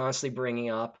character is constantly bringing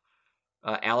up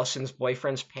Allison's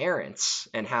boyfriend's parents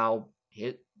and how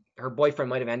her boyfriend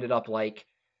might have ended up like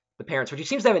the parents, which he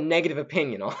seems to have a negative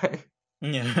opinion on.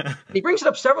 Yeah. He brings it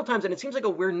up several times, and it seems like a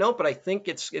weird note, but I think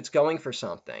it's going for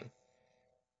something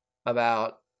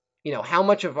about how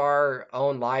much of our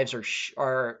own lives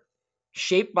are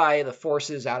shaped by the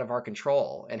forces out of our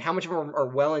control, and how much of them are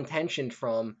well intentioned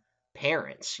from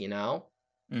parents.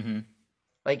 Mm-hmm.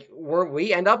 Like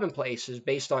we end up in places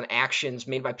based on actions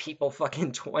made by people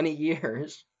fucking 20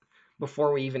 years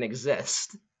before we even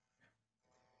exist.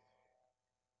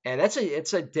 And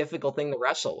it's a difficult thing to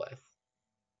wrestle with.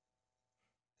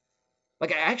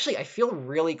 Like I feel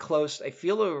really close. I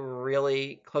feel a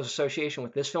really close association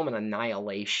with this film and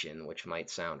Annihilation, which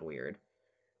might sound weird.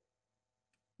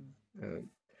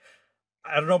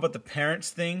 I don't know about the parents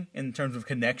thing in terms of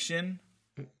connection,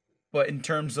 but in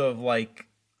terms of like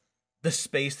the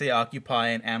space they occupy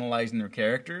and analyzing their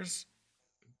characters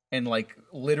and like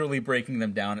literally breaking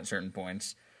them down at certain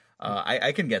points,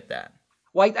 I can get that.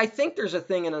 Well, I think there's a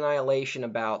thing in Annihilation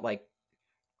about like,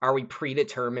 are we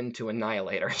predetermined to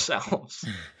annihilate ourselves?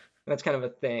 That's kind of a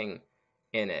thing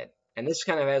in it. And this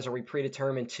kind of has, are we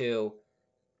predetermined to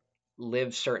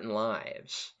live certain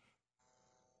lives?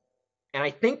 And I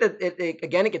think that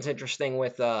it gets interesting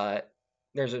with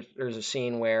there's a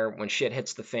scene where when shit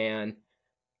hits the fan,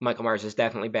 Michael Myers is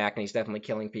definitely back and he's definitely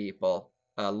killing people.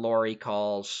 Laurie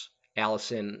calls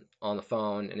Allison on the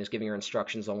phone and is giving her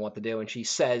instructions on what to do, and she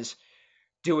says,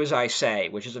 "Do as I say,"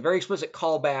 which is a very explicit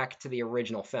callback to the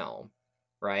original film,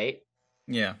 right?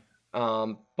 Yeah.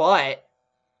 But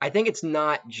I think it's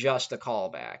not just a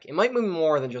callback. It might be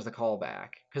more than just a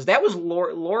callback, because that was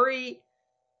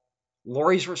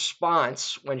Laurie's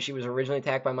response when she was originally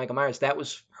attacked by Michael Myers. That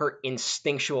was her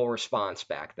instinctual response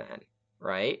back then,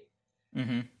 right?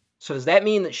 Mm-hmm. So does that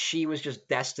mean that she was just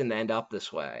destined to end up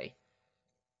this way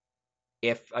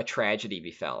if a tragedy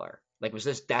befell her? Like, was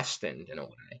this destined in a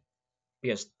way?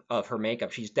 Because of her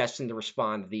makeup, she's destined to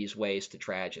respond these ways to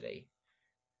tragedy.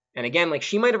 And again, like,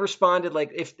 she might have responded,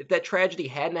 like, if that tragedy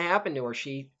hadn't happened to her,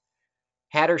 she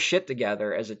had her shit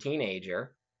together as a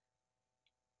teenager,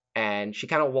 and she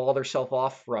kind of walled herself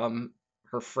off from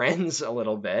her friends a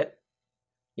little bit,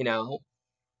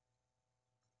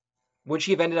 would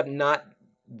she have ended up not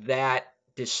that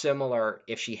dissimilar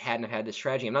if she hadn't had this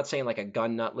tragedy? I'm not saying like a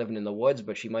gun nut living in the woods,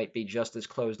 but she might be just as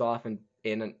closed off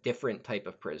in a different type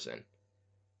of prison.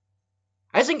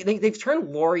 I think they've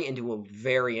turned Laurie into a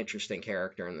very interesting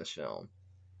character in this film.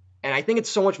 And I think it's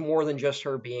so much more than just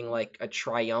her being like a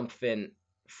triumphant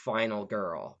final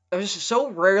girl. There's so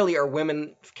rarely are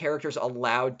women characters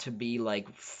allowed to be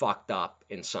like fucked up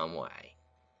in some way.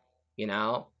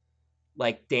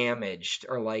 Like damaged,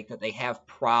 or like that they have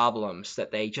problems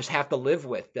that they just have to live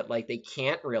with, that like they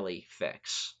can't really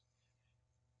fix.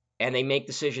 And they make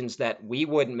decisions that we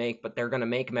wouldn't make, but they're going to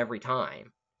make them every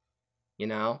time.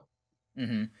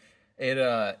 Mm-hmm.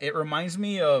 It reminds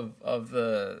me of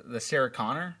the Sarah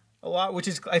Connor a lot, which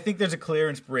is, I think there's a clear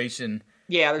inspiration.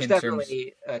 Yeah, there's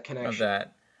definitely a connection of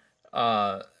that.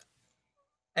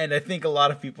 And I think a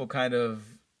lot of people kind of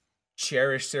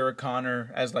cherish Sarah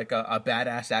Connor as like a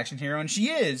badass action hero, and she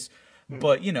is,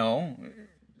 but she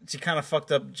kind of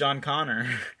fucked up John Connor.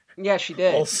 Yeah, she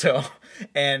did. Also,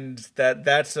 and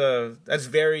that's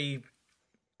very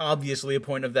obviously a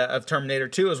point of Terminator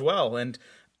 2 as well, and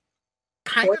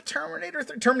kind of Terminator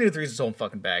 3. Terminator 3 is its own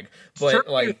fucking bag, but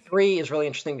Terminator 3 is really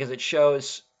interesting because it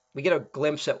shows, we get a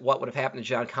glimpse at what would have happened to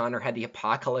John Connor had the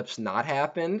apocalypse not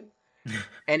happened,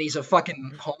 and he's a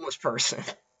fucking homeless person.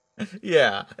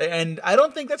 Yeah, and I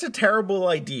don't think that's a terrible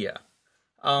idea.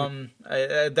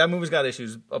 That movie's got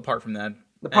issues apart from that.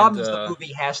 The problem is the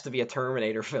movie has to be a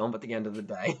Terminator film at the end of the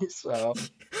day, so...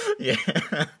 Yeah,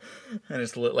 and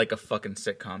it's lit like a fucking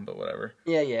sitcom, but whatever.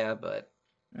 Yeah, but...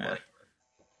 Yeah.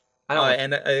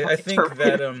 I think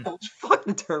that... Fuck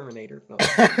the Terminator film.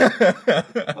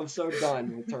 I'm so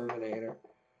done with Terminator.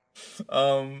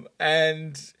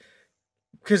 And...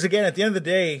 Because, again, at the end of the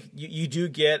day, you do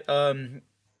get...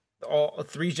 all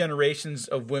 3 generations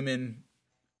of women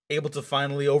able to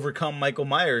finally overcome Michael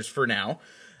Myers for now,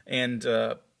 and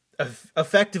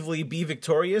effectively be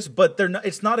victorious, but they're not.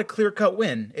 It's not a clear-cut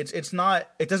win. It's not.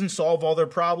 It doesn't solve all their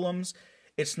problems.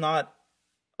 It's not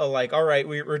like, all right,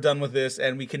 we're done with this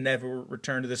and we can never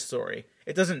return to this story.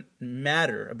 It doesn't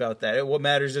matter about that. What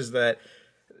matters is that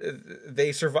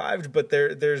they survived, but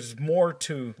there's more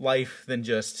to life than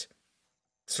just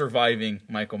surviving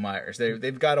Michael Myers.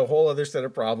 They've got a whole other set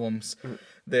of problems.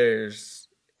 There's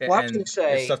Well, I was gonna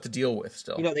say, there's stuff to deal with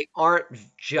still. they aren't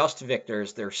just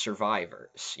victors; they're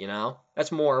survivors.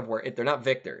 That's more of where they're not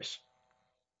victors.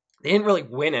 They didn't really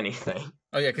win anything.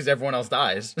 Oh yeah, because everyone else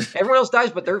dies. Everyone else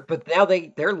dies, but now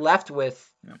they're left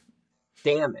with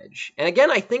damage. And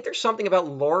again, I think there's something about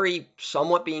Laurie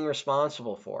somewhat being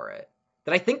responsible for it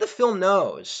that I think the film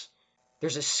knows.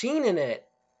 There's a scene in it,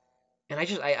 and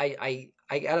I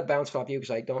gotta bounce off you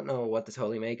because I don't know what to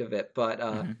totally make of it. But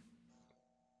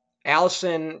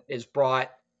Allison is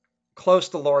brought close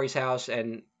to Laurie's house,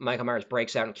 and Michael Myers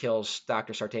breaks out and kills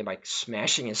Dr. Sartain by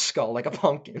smashing his skull like a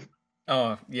pumpkin.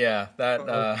 Oh yeah, that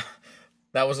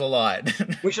was a lot.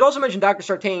 We should also mention Dr.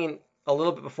 Sartain a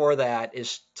little bit before that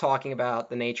is talking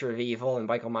about the nature of evil and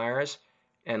Michael Myers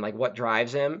and like what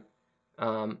drives him.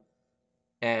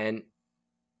 And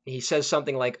he says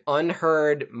something like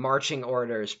unheard marching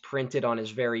orders printed on his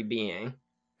very being,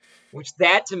 which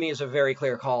that to me is a very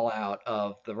clear call out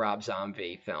of the Rob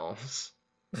Zombie films.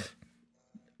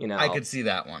 I could see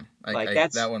that one.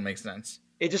 That one makes sense.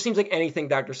 It just seems like anything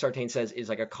Dr. Sartain says is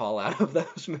like a call out of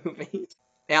those movies.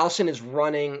 Allison is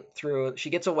running through.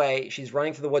 She gets away. She's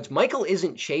running through the woods. Michael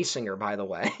isn't chasing her, by the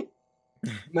way.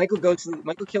 Michael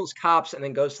kills cops and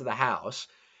then goes to the house.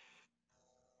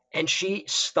 And she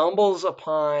stumbles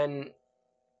upon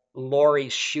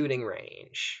Laurie's shooting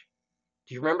range.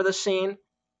 Do you remember this scene?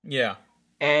 Yeah.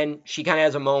 And she kind of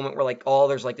has a moment where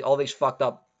there's all these fucked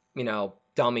up,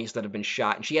 dummies that have been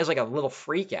shot, and she has like a little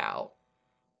freak out.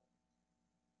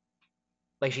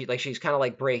 She's kind of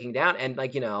like breaking down, and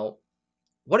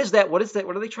what is that? What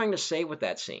are they trying to say with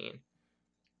that scene?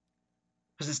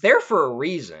 Because it's there for a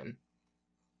reason.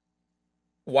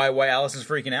 Why Alice is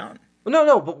freaking out?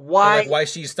 No, but why? Why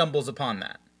she stumbles upon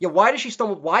that? Yeah, why does she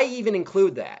stumble? Why even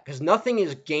include that? Because nothing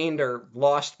is gained or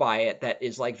lost by it that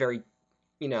is very,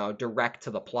 direct to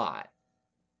the plot.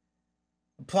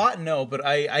 Plot, no, but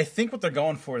I think what they're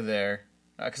going for there,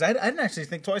 because I didn't actually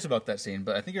think twice about that scene,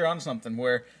 but I think you're on something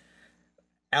where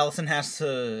Allison has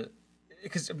to,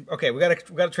 because we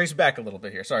gotta trace it back a little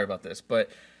bit here. Sorry about this, but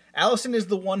Allison is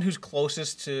the one who's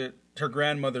closest to her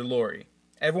grandmother Laurie.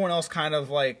 Everyone else kind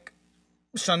of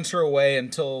shuns her away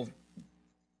until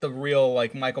the real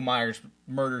Michael Myers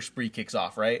murder spree kicks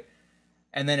off, right?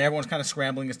 And then everyone's kind of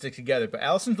scrambling to stick together. But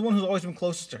Allison's the one who's always been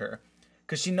closest to her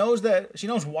because she knows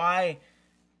why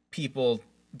people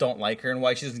don't like her and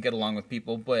why she doesn't get along with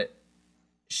people. But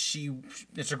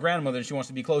it's her grandmother and she wants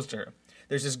to be close to her.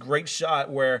 There's this great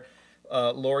shot where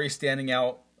Laurie's standing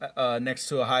out next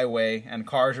to a highway and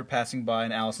cars are passing by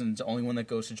and Allison's the only one that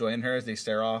goes to join her as they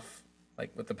stare off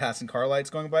with the passing car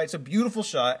lights going by. It's a beautiful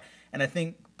shot and I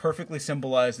think perfectly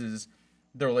symbolizes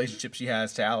the relationship she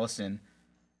has to Allison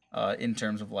in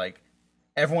terms of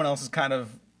everyone else is kind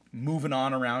of moving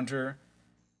on around her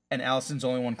and Allison's the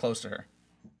only one close to her.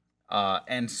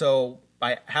 And so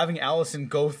by having Allison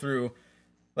go through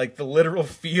the literal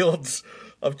fields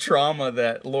of trauma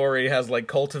that Laurie has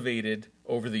cultivated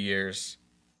over the years,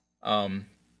 I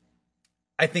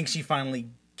think she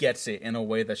finally gets it in a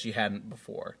way that she hadn't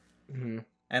before. Mm-hmm.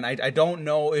 And I don't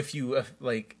know if you at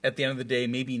the end of the day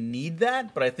maybe need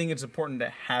that, but I think it's important to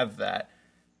have that.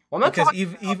 Well, because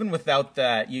even without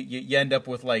that, you end up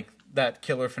with that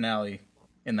killer finale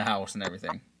in the house and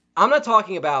everything. I'm not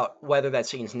talking about whether that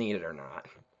scene's needed or not.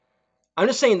 I'm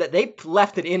just saying that they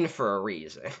left it in for a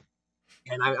reason,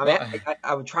 and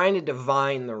I'm trying to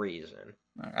divine the reason.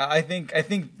 I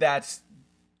think that's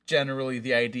generally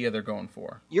the idea they're going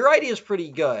for. Your idea is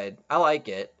pretty good. I like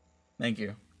it. Thank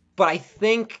you. But I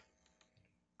think,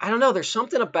 I don't know, there's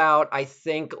something about, I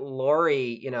think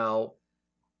Laurie,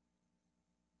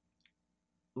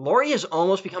 Laurie has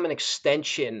almost become an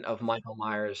extension of Michael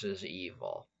Myers'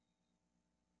 evil.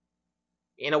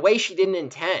 In a way she didn't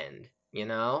intend,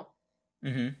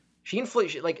 Mm-hmm.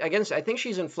 I think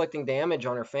she's inflicting damage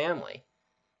on her family.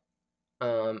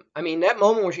 That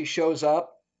moment where she shows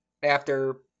up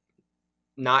after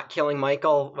not killing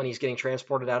Michael when he's getting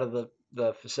transported out of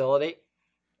the facility,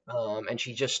 and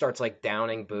she just starts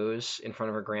downing booze in front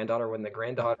of her granddaughter when the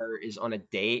granddaughter is on a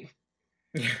date,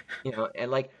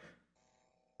 and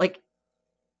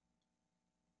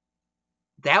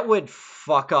that would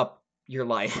fuck up your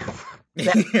life.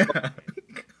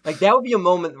 That would be a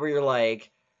moment where you're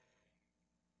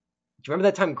you remember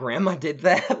that time Grandma did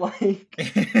that? Like,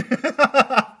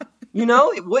 you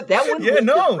know, that wouldn't Yeah, leave your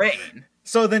no. brain.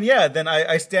 So then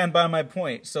I stand by my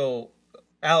point. So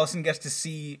Allison gets to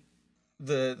see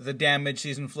the damage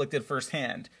she's inflicted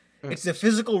firsthand. It's the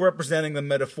physical representing the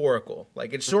metaphorical.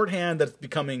 Like, it's shorthand that's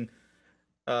becoming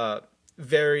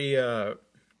very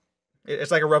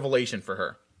it's like a revelation for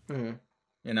her.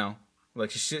 You know, like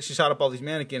she shot up all these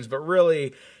mannequins, but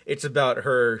really it's about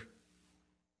her,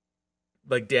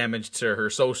 like, damage to her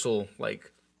social,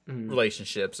 like,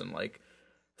 relationships and, like,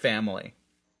 family.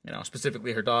 You know,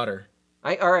 specifically her daughter.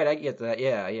 All right, I get that.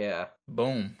 Yeah.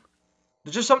 Boom.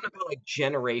 There's just something about like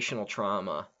generational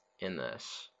trauma in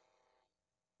this.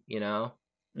 You know?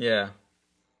 Yeah.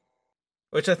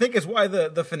 Which I think is why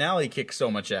the finale kicks so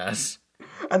much ass.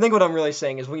 I think what I'm really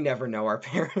saying is we never know our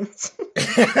parents.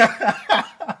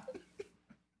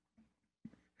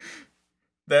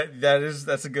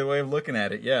 That's a good way of looking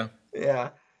at it, yeah. Yeah.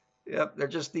 Yep, they're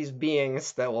just these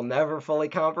beings that will never fully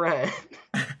comprehend.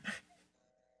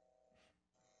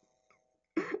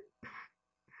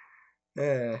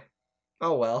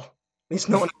 Oh well. At least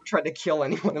no one ever tried to kill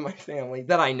anyone in my family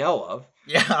that I know of.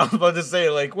 Yeah, I was about to say,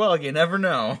 like, well, you never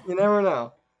know. You never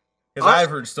know. Because I've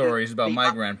heard stories about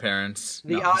my grandparents.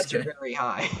 The No, I'm just odds are kidding. very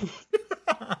high.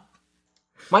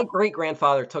 My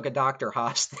great-grandfather took a doctor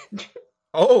hostage.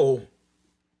 Oh.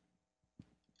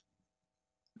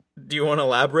 Do you want to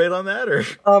elaborate on that, or?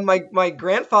 My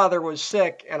grandfather was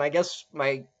sick, and I guess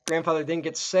my grandfather didn't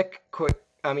get sick quick.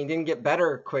 I mean, didn't get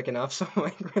better quick enough. So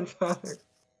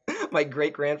my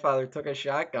great-grandfather took a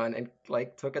shotgun and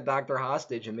like took a doctor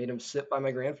hostage and made him sit by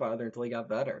my grandfather until he got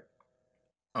better.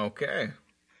 Okay.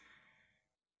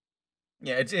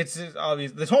 Yeah, it's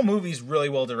obvious. This whole movie's really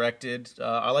well directed.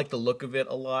 I like the look of it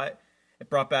a lot. It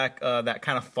brought back that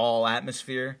kind of fall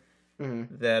atmosphere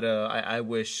that I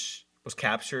wish was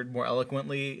captured more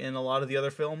eloquently in a lot of the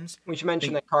other films. We should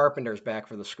mention that Carpenter's back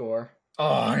for the score.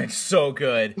 Oh, and it's so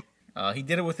good. He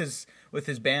did it with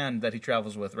his band that he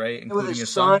travels with, right? With his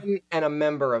son and a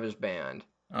member of his band.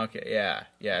 Okay, yeah.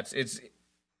 It's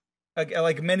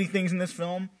like many things in this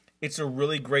film. It's a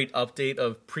really great update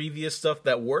of previous stuff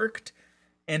that worked,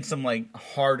 and some like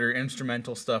harder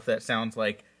instrumental stuff that sounds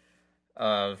like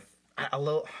a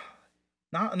little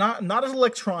not as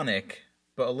electronic,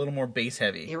 but a little more bass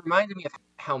heavy. It reminded me of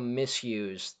how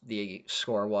misused the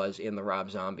score was in the Rob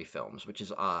Zombie films, which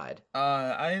is odd.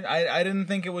 I didn't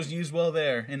think it was used well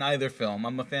there in either film.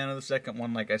 I'm a fan of the second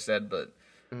one, like I said, but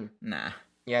nah.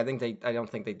 Yeah, I don't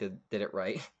think they did it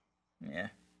right. Yeah.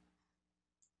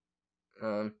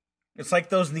 It's like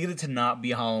those needed to not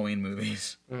be Halloween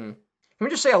movies. Can we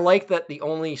just say I like that the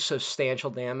only substantial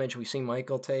damage we see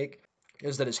Michael take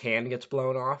is that his hand gets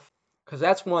blown off? Because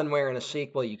that's one where in a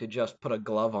sequel you could just put a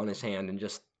glove on his hand and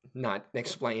just not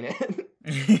explain it.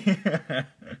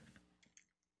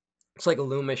 It's like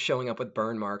Loomis showing up with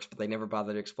burn marks, but they never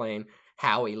bothered to explain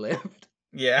how he lived.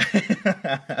 Yeah.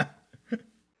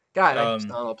 God, I miss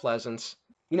Donald Pleasance.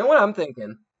 You know what I'm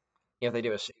thinking? If they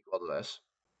do a sequel to this,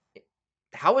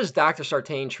 how is Dr.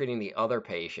 Sartain treating the other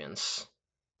patients?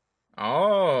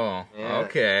 Oh, Yeah.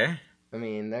 okay. I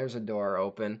mean, there's a door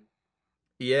open.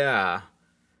 Yeah.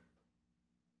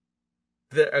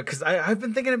 Because I've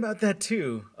been thinking about that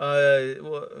too.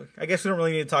 Well, I guess we don't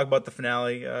really need to talk about the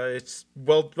finale. It's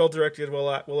well directed, well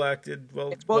acted,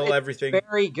 well everything. It's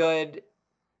very good.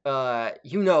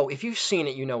 If you've seen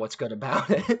it, you know what's good about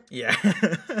it. Yeah.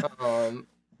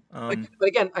 But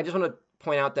again, I just want to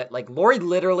point out that like Laurie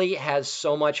literally has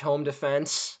so much home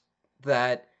defense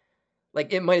that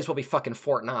like it might as well be fucking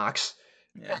Fort Knox.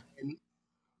 Yeah. And,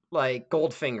 like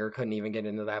Goldfinger couldn't even get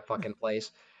into that fucking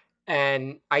place.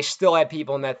 And I still had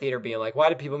people in that theater being like, why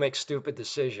do people make stupid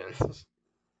decisions?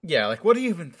 Yeah, like what are you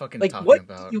even fucking Like talking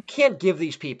about? You can't give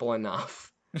these people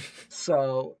enough.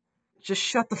 So just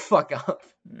shut the fuck up.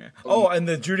 Yeah. Oh, and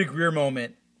the Judy Greer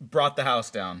moment brought the house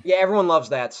down. Yeah, everyone loves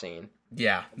that scene.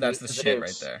 Yeah, that's the shit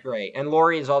right there. Great. And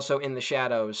Laurie is also in the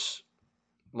shadows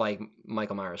like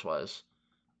Michael Myers was.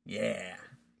 Yeah.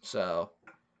 So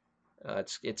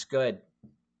it's good.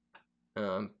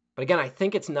 But again, I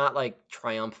think it's not like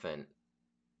triumphant.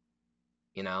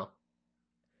 You know?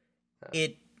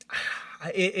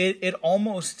 It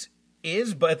almost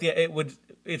is, but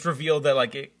it's revealed that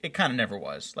like it kind of never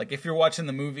was. Like if you're watching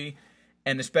the movie,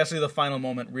 and especially the final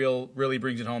moment, really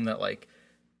brings it home that like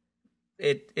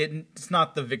it's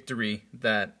not the victory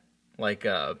that like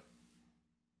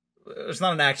it's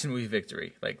not an action movie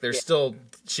victory. Like there's still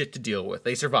shit to deal with.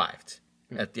 They survived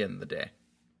at the end of the day.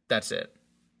 That's it.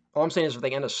 All I'm saying is if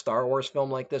they end a Star Wars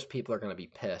film like this, people are going to be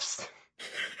pissed.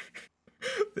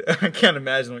 I can't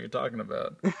imagine what you're talking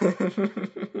about.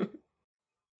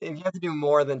 If you have to do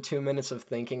more than 2 minutes of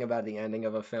thinking about the ending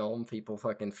of a film, people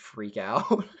fucking freak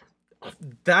out.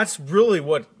 That's really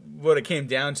what it came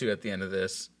down to at the end of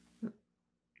this.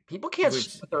 People can't Which-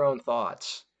 sit with their own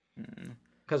thoughts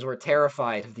because we're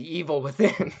terrified of the evil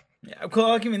within. Yeah,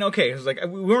 well, I mean, okay, it's like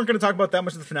we weren't going to talk about that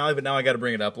much of the finale, but now I got to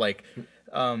bring it up. Like,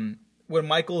 when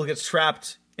Michael gets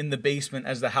trapped in the basement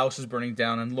as the house is burning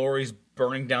down, and Laurie's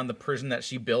burning down the prison that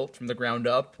she built from the ground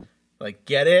up. Like,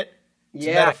 get it? It's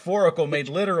Yeah. metaphorical made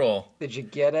literal. Did you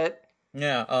get it?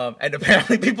 Yeah, and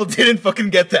apparently people didn't fucking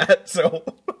get that, so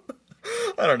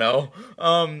I don't know.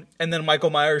 And then Michael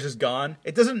Myers is gone.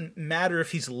 It doesn't matter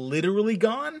if he's literally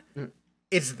gone.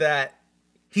 It's that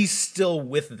he's still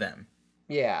with them.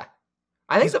 Yeah.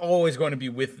 I think He's always going to be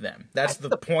with them. That's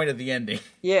the point of the ending.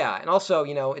 yeah, and also,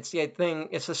 it's the thing,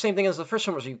 it's the same thing as the first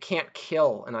one was you can't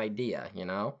kill an idea,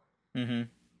 Mm-hmm.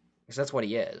 Because that's what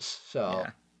he is. So, Yeah.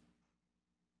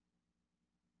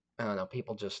 I don't know,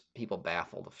 people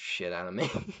baffle the shit out of me.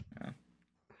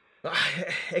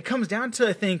 It comes down to,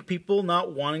 I think, people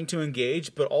not wanting to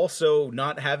engage, but also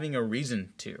not having a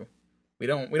reason to. We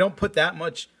don't put that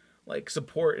much like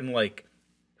support in like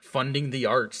funding the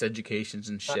arts, educations,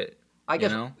 and shit. I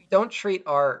guess you know? we don't treat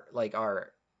art like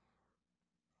art.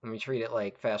 And we treat it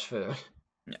like fast food.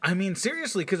 I mean,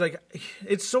 seriously, because like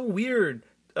it's so weird.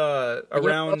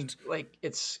 Around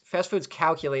it's fast food's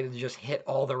calculated to just hit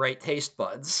all the right taste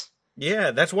buds.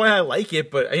 yeah, that's why I like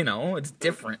it, but it's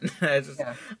different. It's just-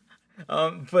 Yeah.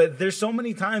 But there's so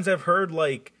many times I've heard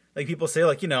like people say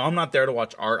like I'm not there to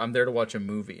watch art, I'm there to watch a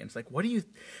movie, and it's like what do you?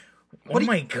 Oh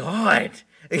my god!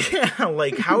 Yeah,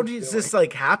 like how does this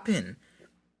like happen?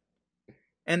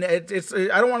 And it's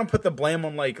I don't want to put the blame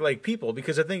on like people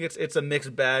because I think it's a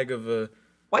mixed bag of a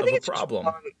Well, I think a it's problem.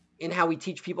 wrong in how we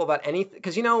teach people about anything,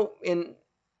 because in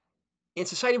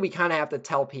society we kind of have to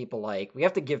tell people like we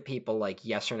have to give people like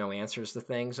yes or no answers to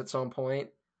things at some point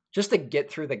just to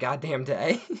get through the goddamn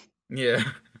day. Yeah.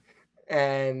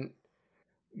 And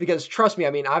because trust me, I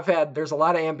mean there's a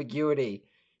lot of ambiguity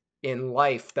in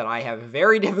life that I have a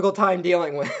very difficult time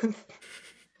dealing with.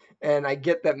 And I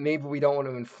get that maybe we don't want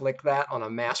to inflict that on a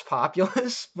mass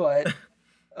populace, but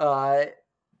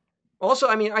also,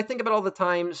 I mean, I think about all the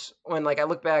times when, like, I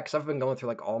look back, because I've been going through,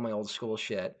 like, all my old school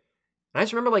shit. And I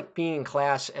just remember, like, being in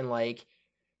class and, like,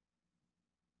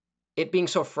 it being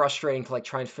so frustrating to, like,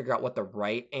 try and figure out what the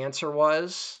right answer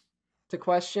was to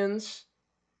questions.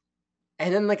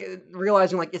 And then, like,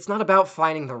 realizing, like, it's not about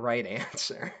finding the right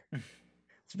answer.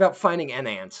 It's about finding an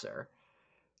answer.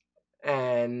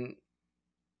 And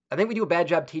I think we do a bad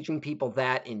job teaching people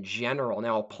that in general.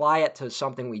 Now apply it to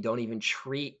something we don't even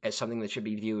treat as something that should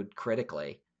be viewed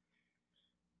critically.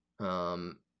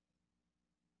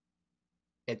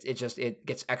 It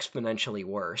gets exponentially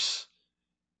worse.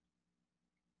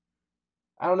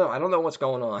 I don't know. I don't know what's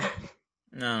going on. I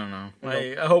don't know.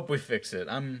 I hope we fix it.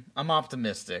 I'm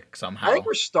optimistic somehow. I think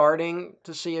we're starting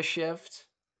to see a shift.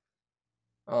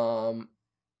 Will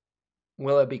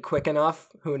it be quick enough?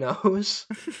 Who knows?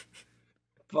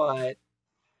 But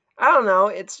I don't know.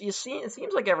 It seems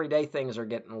like everyday things are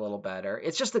getting a little better.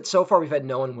 It's just that so far we've had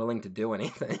no one willing to do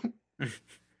anything.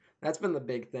 That's been the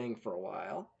big thing for a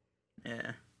while.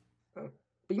 Yeah. But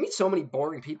you meet so many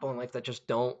boring people in life that just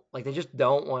don't want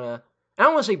to. I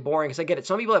don't want to say boring because I get it.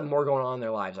 Some people have more going on in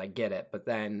their lives. I get it. But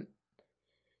then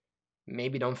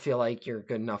maybe don't feel like you're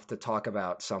good enough to talk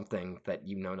about something that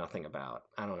you know nothing about.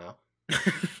 I don't know.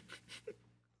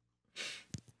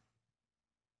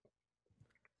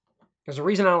 There's a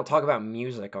reason I don't talk about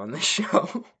music on this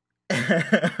show.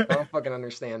 I don't fucking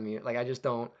understand music. Like, I just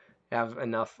don't have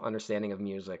enough understanding of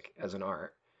music as an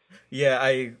art. Yeah,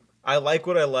 I like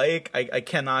what I like. I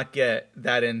cannot get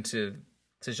that into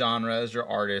genres or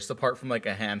artists apart from like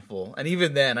a handful. And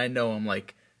even then I know I'm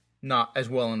like not as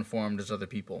well informed as other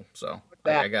people. So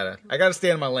I gotta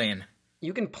stay in my lane.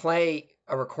 You can play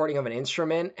a recording of an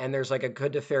instrument and there's like a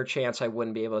good to fair chance I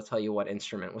wouldn't be able to tell you what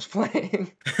instrument was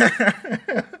playing.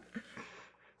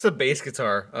 It's a bass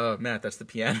guitar. Matt, that's the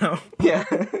piano. Yeah.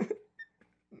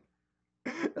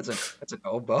 That's an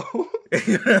oboe.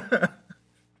 It's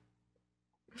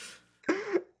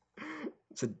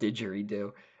a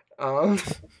didgeridoo.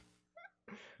 But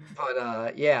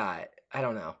yeah, I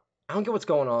don't know. I don't get what's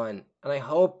going on, and I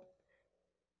hope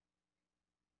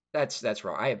that's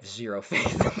wrong. I have zero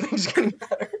faith that things are getting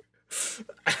better.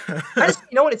 You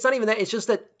know what? It's not even that. It's just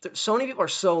that so many people are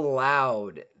so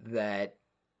loud that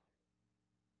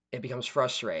it becomes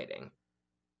frustrating.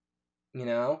 You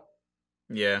know?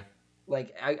 Yeah.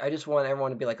 Like, I just want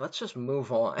everyone to be like, let's just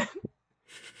move on.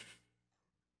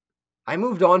 I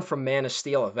moved on from Man of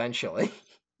Steel eventually.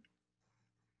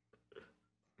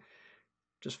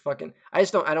 Just fucking. I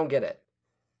don't get it.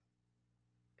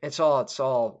 It's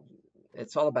all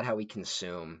about how we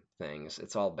consume things.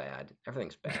 It's all bad.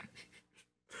 Everything's bad.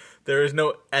 There is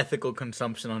no ethical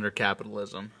consumption under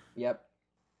capitalism. Yep.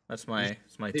 That's my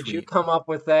Did tweet. you come up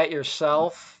with that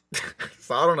yourself?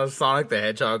 Saw it on a Sonic the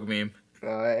Hedgehog meme.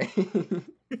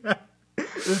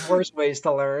 There's worse ways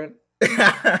to learn.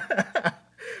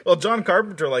 Well, John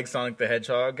Carpenter likes Sonic the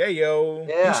Hedgehog. Hey, yo.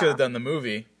 Yeah. He should have done the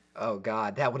movie. Oh,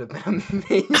 God. That would have been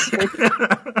amazing.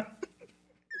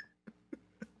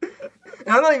 And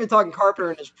I'm not even talking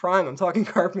Carpenter in his prime. I'm talking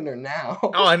Carpenter now.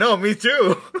 Oh, I know. Me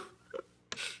too.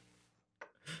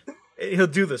 He'll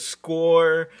do the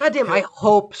score. Goddamn, I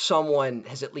hope someone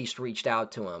has at least reached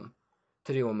out to him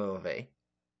to do a movie.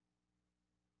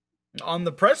 On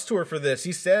the press tour for this,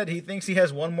 he said he thinks he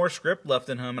has one more script left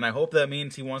in him, and I hope that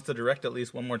means he wants to direct at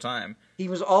least one more time. He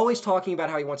was always talking about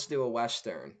how he wants to do a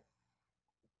Western.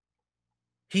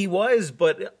 He was,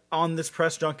 but on this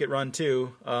press junket run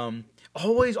too,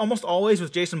 almost always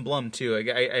with Jason Blum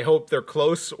too. I hope they're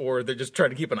close, or they're just trying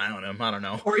to keep an eye on him. I don't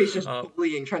know. Or he's just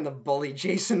trying to bully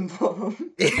Jason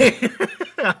Blum.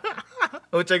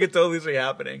 Which I could totally see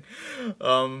happening.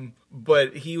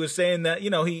 But he was saying that,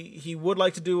 he would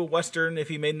like to do a Western if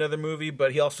he made another movie,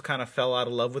 but he also kind of fell out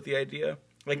of love with the idea.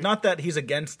 Like, not that he's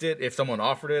against it. If someone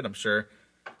offered it, I'm sure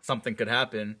something could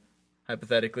happen,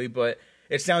 hypothetically, but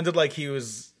it sounded like he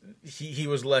was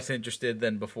less interested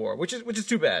than before, which is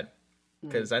too bad.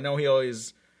 Because I know he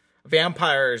always...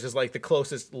 Vampires is like the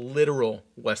closest literal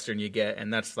Western you get,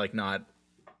 and that's like not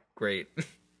great.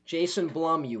 Jason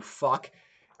Blum, you fuck.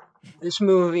 This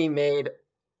movie made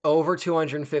over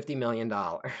 $250 million.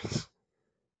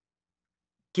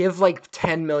 Give like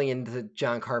 $10 million to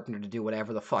John Carpenter to do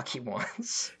whatever the fuck he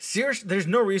wants. Seriously, there's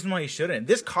no reason why he shouldn't.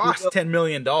 This costs $10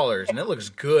 million, and it looks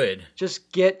good. Just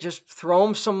throw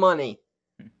him some money.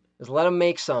 Just let him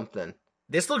make something.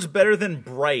 This looks better than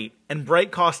Bright, and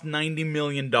Bright cost $90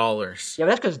 million. Yeah,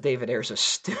 that's because David Ayer's a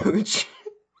stooge.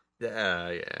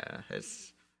 Yeah,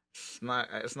 it's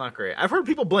not great. I've heard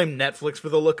people blame Netflix for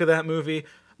the look of that movie.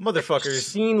 Motherfuckers. I've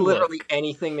seen literally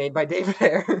anything made by David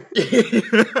Ayer.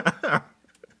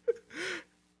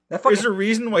 There's a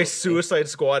reason why Suicide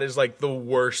Squad is like the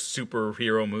worst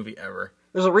superhero movie ever.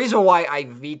 There's a reason why I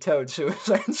vetoed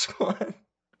Suicide Squad.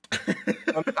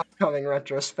 Upcoming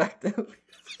retrospective.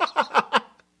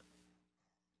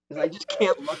 I just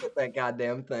can't look at that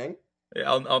goddamn thing. Yeah,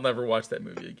 I'll never watch that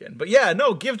movie again. But yeah,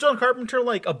 no, give John Carpenter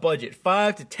like a budget,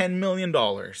 $5 to $10 million.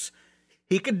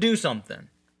 He could do something.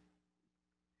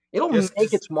 It'll make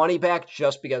its money back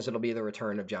just because it'll be the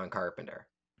return of John Carpenter.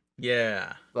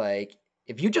 Yeah. Like,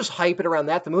 if you just hype it around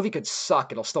that, the movie could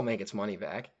suck. It'll still make its money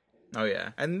back. Oh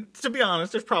yeah, and to be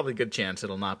honest, there's probably a good chance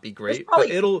it'll not be great, but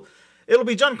it'll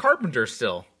be John Carpenter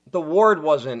still. The Ward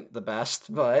wasn't the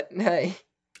best, but hey.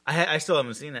 I still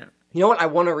haven't seen it. You know what? I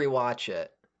want to rewatch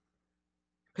it.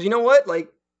 Because you know what?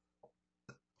 Like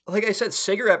I said,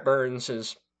 Cigarette Burns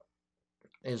is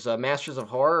Masters of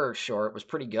Horror short was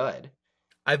pretty good.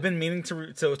 I've been meaning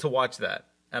to watch that,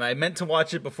 and I meant to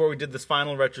watch it before we did this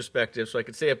final retrospective, so I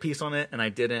could say a piece on it, and I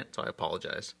didn't, so I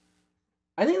apologize.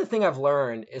 I think the thing I've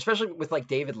learned, especially with like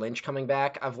David Lynch coming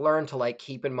back, I've learned to like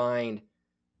keep in mind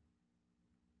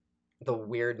the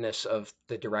weirdness of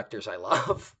the directors I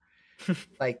love.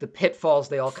 Like the pitfalls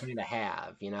they all kind of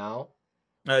have, you know?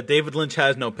 David Lynch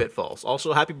has no pitfalls.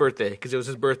 Also, happy birthday, because it was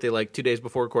his birthday like 2 days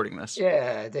before recording this.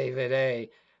 Yeah, David, hey.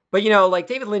 But, you know, like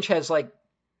David Lynch has like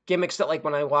gimmicks that like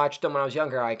when I watched them when I was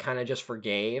younger, I kind of just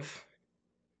forgave.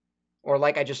 Or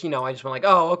like I just went like,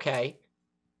 oh, okay.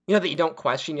 You know, that you don't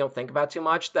question, you don't think about too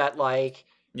much, that like...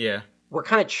 Yeah. We're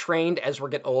kind of trained as we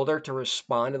get older to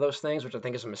respond to those things, which I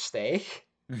think is a mistake.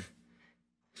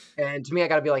 And to me, I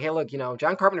got to be like, hey, look,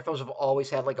 John Carpenter films have always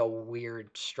had like a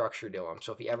weird structure to them.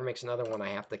 So if he ever makes another one, I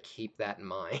have to keep that in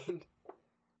mind.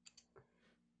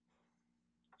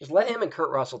 Just let him and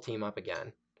Kurt Russell team up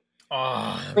again.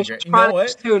 Oh, Christmas you know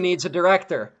Chronicles what? 2 needs a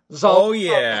director. Oh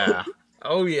yeah.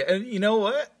 Oh yeah. And you know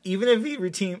what? Even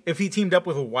if he teamed up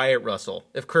with Wyatt Russell,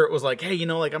 if Kurt was like, hey,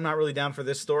 I'm not really down for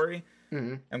this story.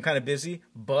 Mm-hmm. I'm kind of busy,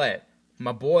 but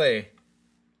my boy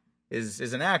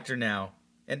is an actor now.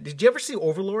 And did you ever see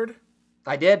Overlord?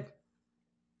 I did.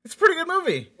 It's a pretty good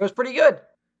movie. It was pretty good.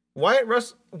 Wyatt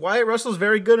Russell's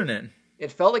very good in it.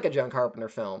 It felt like a John Carpenter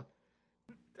film.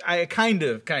 I kind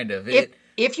of.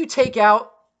 If you take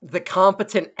out the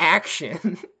competent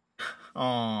action.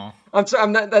 Oh. I'm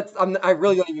sorry. I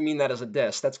really don't even mean that as a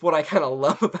diss. That's what I kind of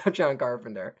love about John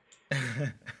Carpenter.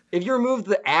 If you remove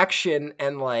the action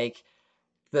and like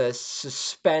the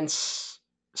some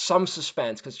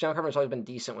suspense, because John Carpenter's always been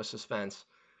decent with suspense.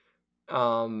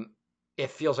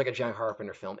 it feels like a John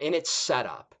Carpenter film in its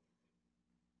setup.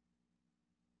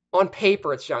 On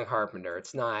paper, it's John Carpenter.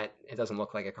 It's not. It doesn't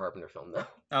look like a Carpenter film, though.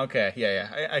 Okay,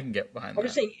 yeah. I can get behind that. I'm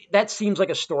just saying that seems like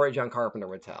a story John Carpenter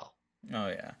would tell. Oh,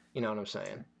 yeah. You know what I'm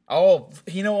saying? Oh,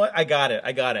 you know what? I got it.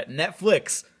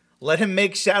 Netflix. Let him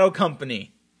make Shadow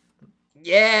Company.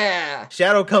 Yeah!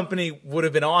 Shadow Company would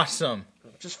have been awesome.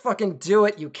 Just fucking do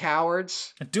it, you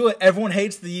cowards. Do it. Everyone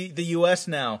hates the U.S.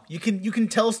 now. You can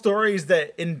tell stories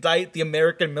that indict the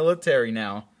American military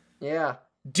now. Yeah.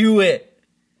 Do it.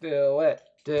 Do it.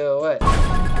 Do it.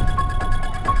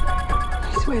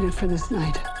 He's waited for this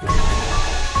night.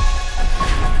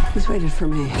 He's waited for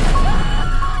me.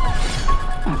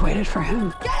 I've waited for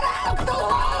him. Get out!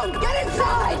 Stallone! Get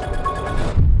inside!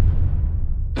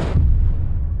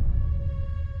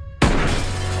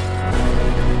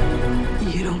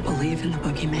 You don't believe in the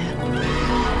boogeyman?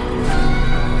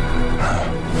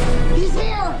 He's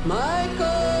here! Michael!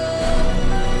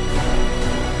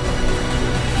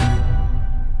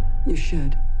 You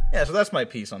should. Yeah, so that's my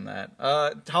piece on that.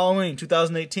 Halloween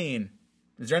 2018.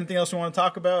 Is there anything else you want to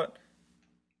talk about?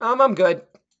 I'm good.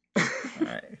 All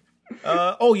right.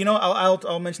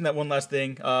 I'll mention that one last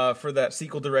thing for that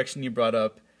sequel direction you brought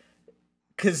up.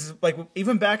 Because, like,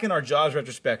 even back in our Jaws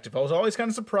retrospective, I was always kind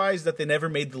of surprised that they never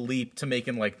made the leap to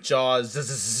making, like,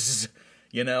 Jaws,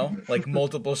 like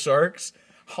multiple sharks.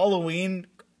 Halloween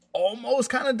almost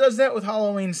kind of does that with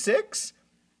Halloween 6.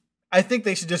 I think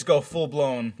they should just go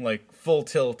full-blown, like, full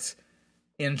tilt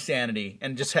insanity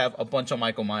and just have a bunch of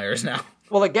Michael Myers now.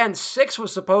 Well, again, 6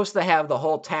 was supposed to have the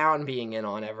whole town being in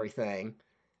on everything.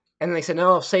 And they said,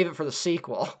 no, save it for the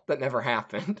sequel. That never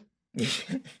happened.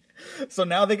 So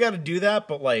now they got to do that,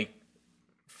 but, like,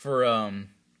 for,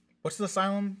 what's the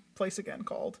asylum place again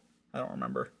called? I don't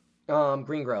remember.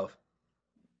 Green Grove.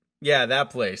 Yeah, that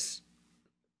place.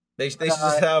 They should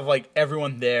just have, like,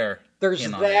 everyone there. There's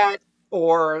that,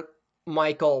 or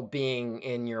Michael being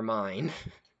in your mind.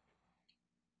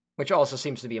 Which also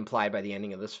seems to be implied by the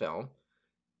ending of this film.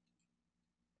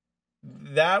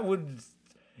 That would,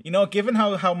 given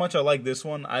how much I like this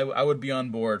one, I would be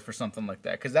on board for something like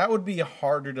that. Because that would be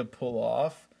harder to pull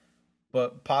off,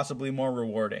 but possibly more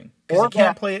rewarding. Because you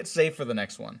can't play it safe for the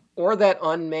next one. Or that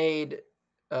unmade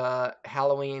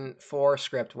Halloween 4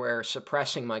 script where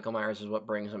suppressing Michael Myers is what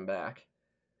brings him back.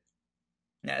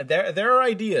 Yeah, there are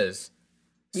ideas.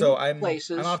 So I'm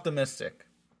optimistic.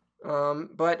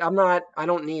 But I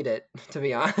don't need it, to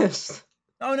be honest.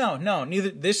 Oh, no,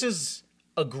 neither. This is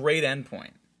a great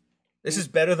endpoint. This is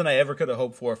better than I ever could have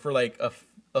hoped for like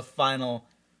a final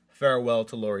farewell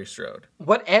to Laurie Strode.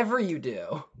 Whatever you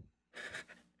do,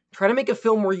 try to make a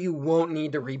film where you won't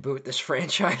need to reboot this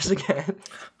franchise again.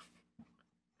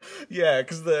 Yeah,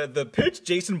 because the pitch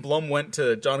Jason Blum went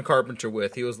to John Carpenter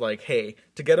with, he was like, hey,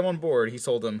 to get him on board, he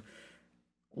told him,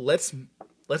 let's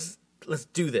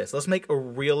do this. Let's make a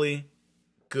really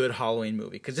good Halloween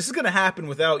movie. Because this is going to happen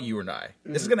without you and I.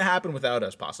 This is going to happen without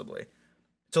us, possibly.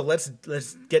 So let's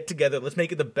get together. Let's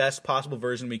make it the best possible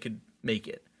version we could make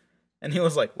it. And he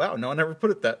was like, wow, no one ever put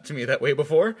it to me that way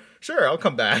before. Sure, I'll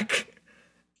come back.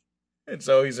 And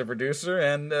so he's a producer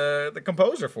and the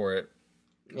composer for it.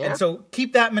 Yeah. And so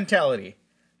keep that mentality.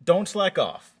 Don't slack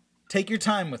off. Take your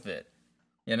time with it.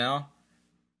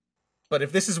 But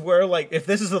if this is if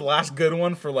this is the last good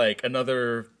one for like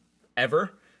another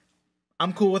ever,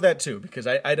 I'm cool with that too, because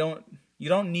you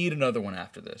don't need another one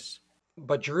after this.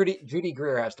 But Judy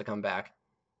Greer has to come back.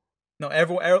 No,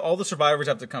 all the survivors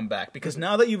have to come back, because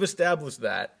now that you've established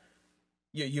that,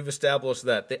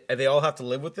 they all have to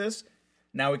live with this.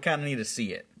 Now we kind of need to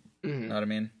see it. Mm-hmm. Know what I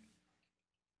mean?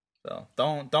 So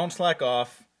don't slack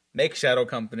off. Make Shadow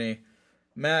Company.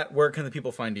 Matt, where can the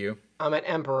people find you? I'm at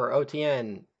Emperor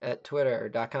OTN at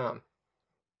twitter.com.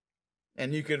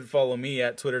 And you can follow me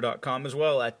at twitter.com as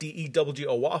well, at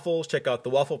DEWGO Waffles. Check out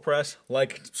the Waffle Press.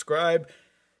 Like and subscribe.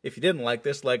 If you didn't like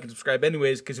this, like and subscribe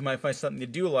anyways, because you might find something you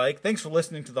do like. Thanks for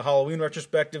listening to the Halloween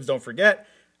retrospectives. Don't forget,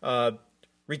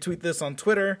 retweet this on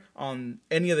Twitter, on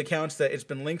any of the accounts that it's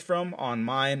been linked from, on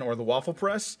mine or the Waffle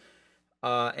Press.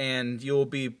 And you'll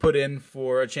be put in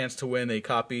for a chance to win a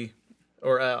copy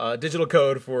or a digital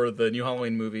code for the new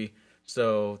Halloween movie.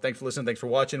 So thanks for listening. Thanks for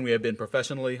watching. We have been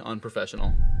professionally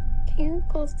unprofessional. Can you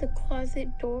close the closet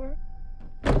door?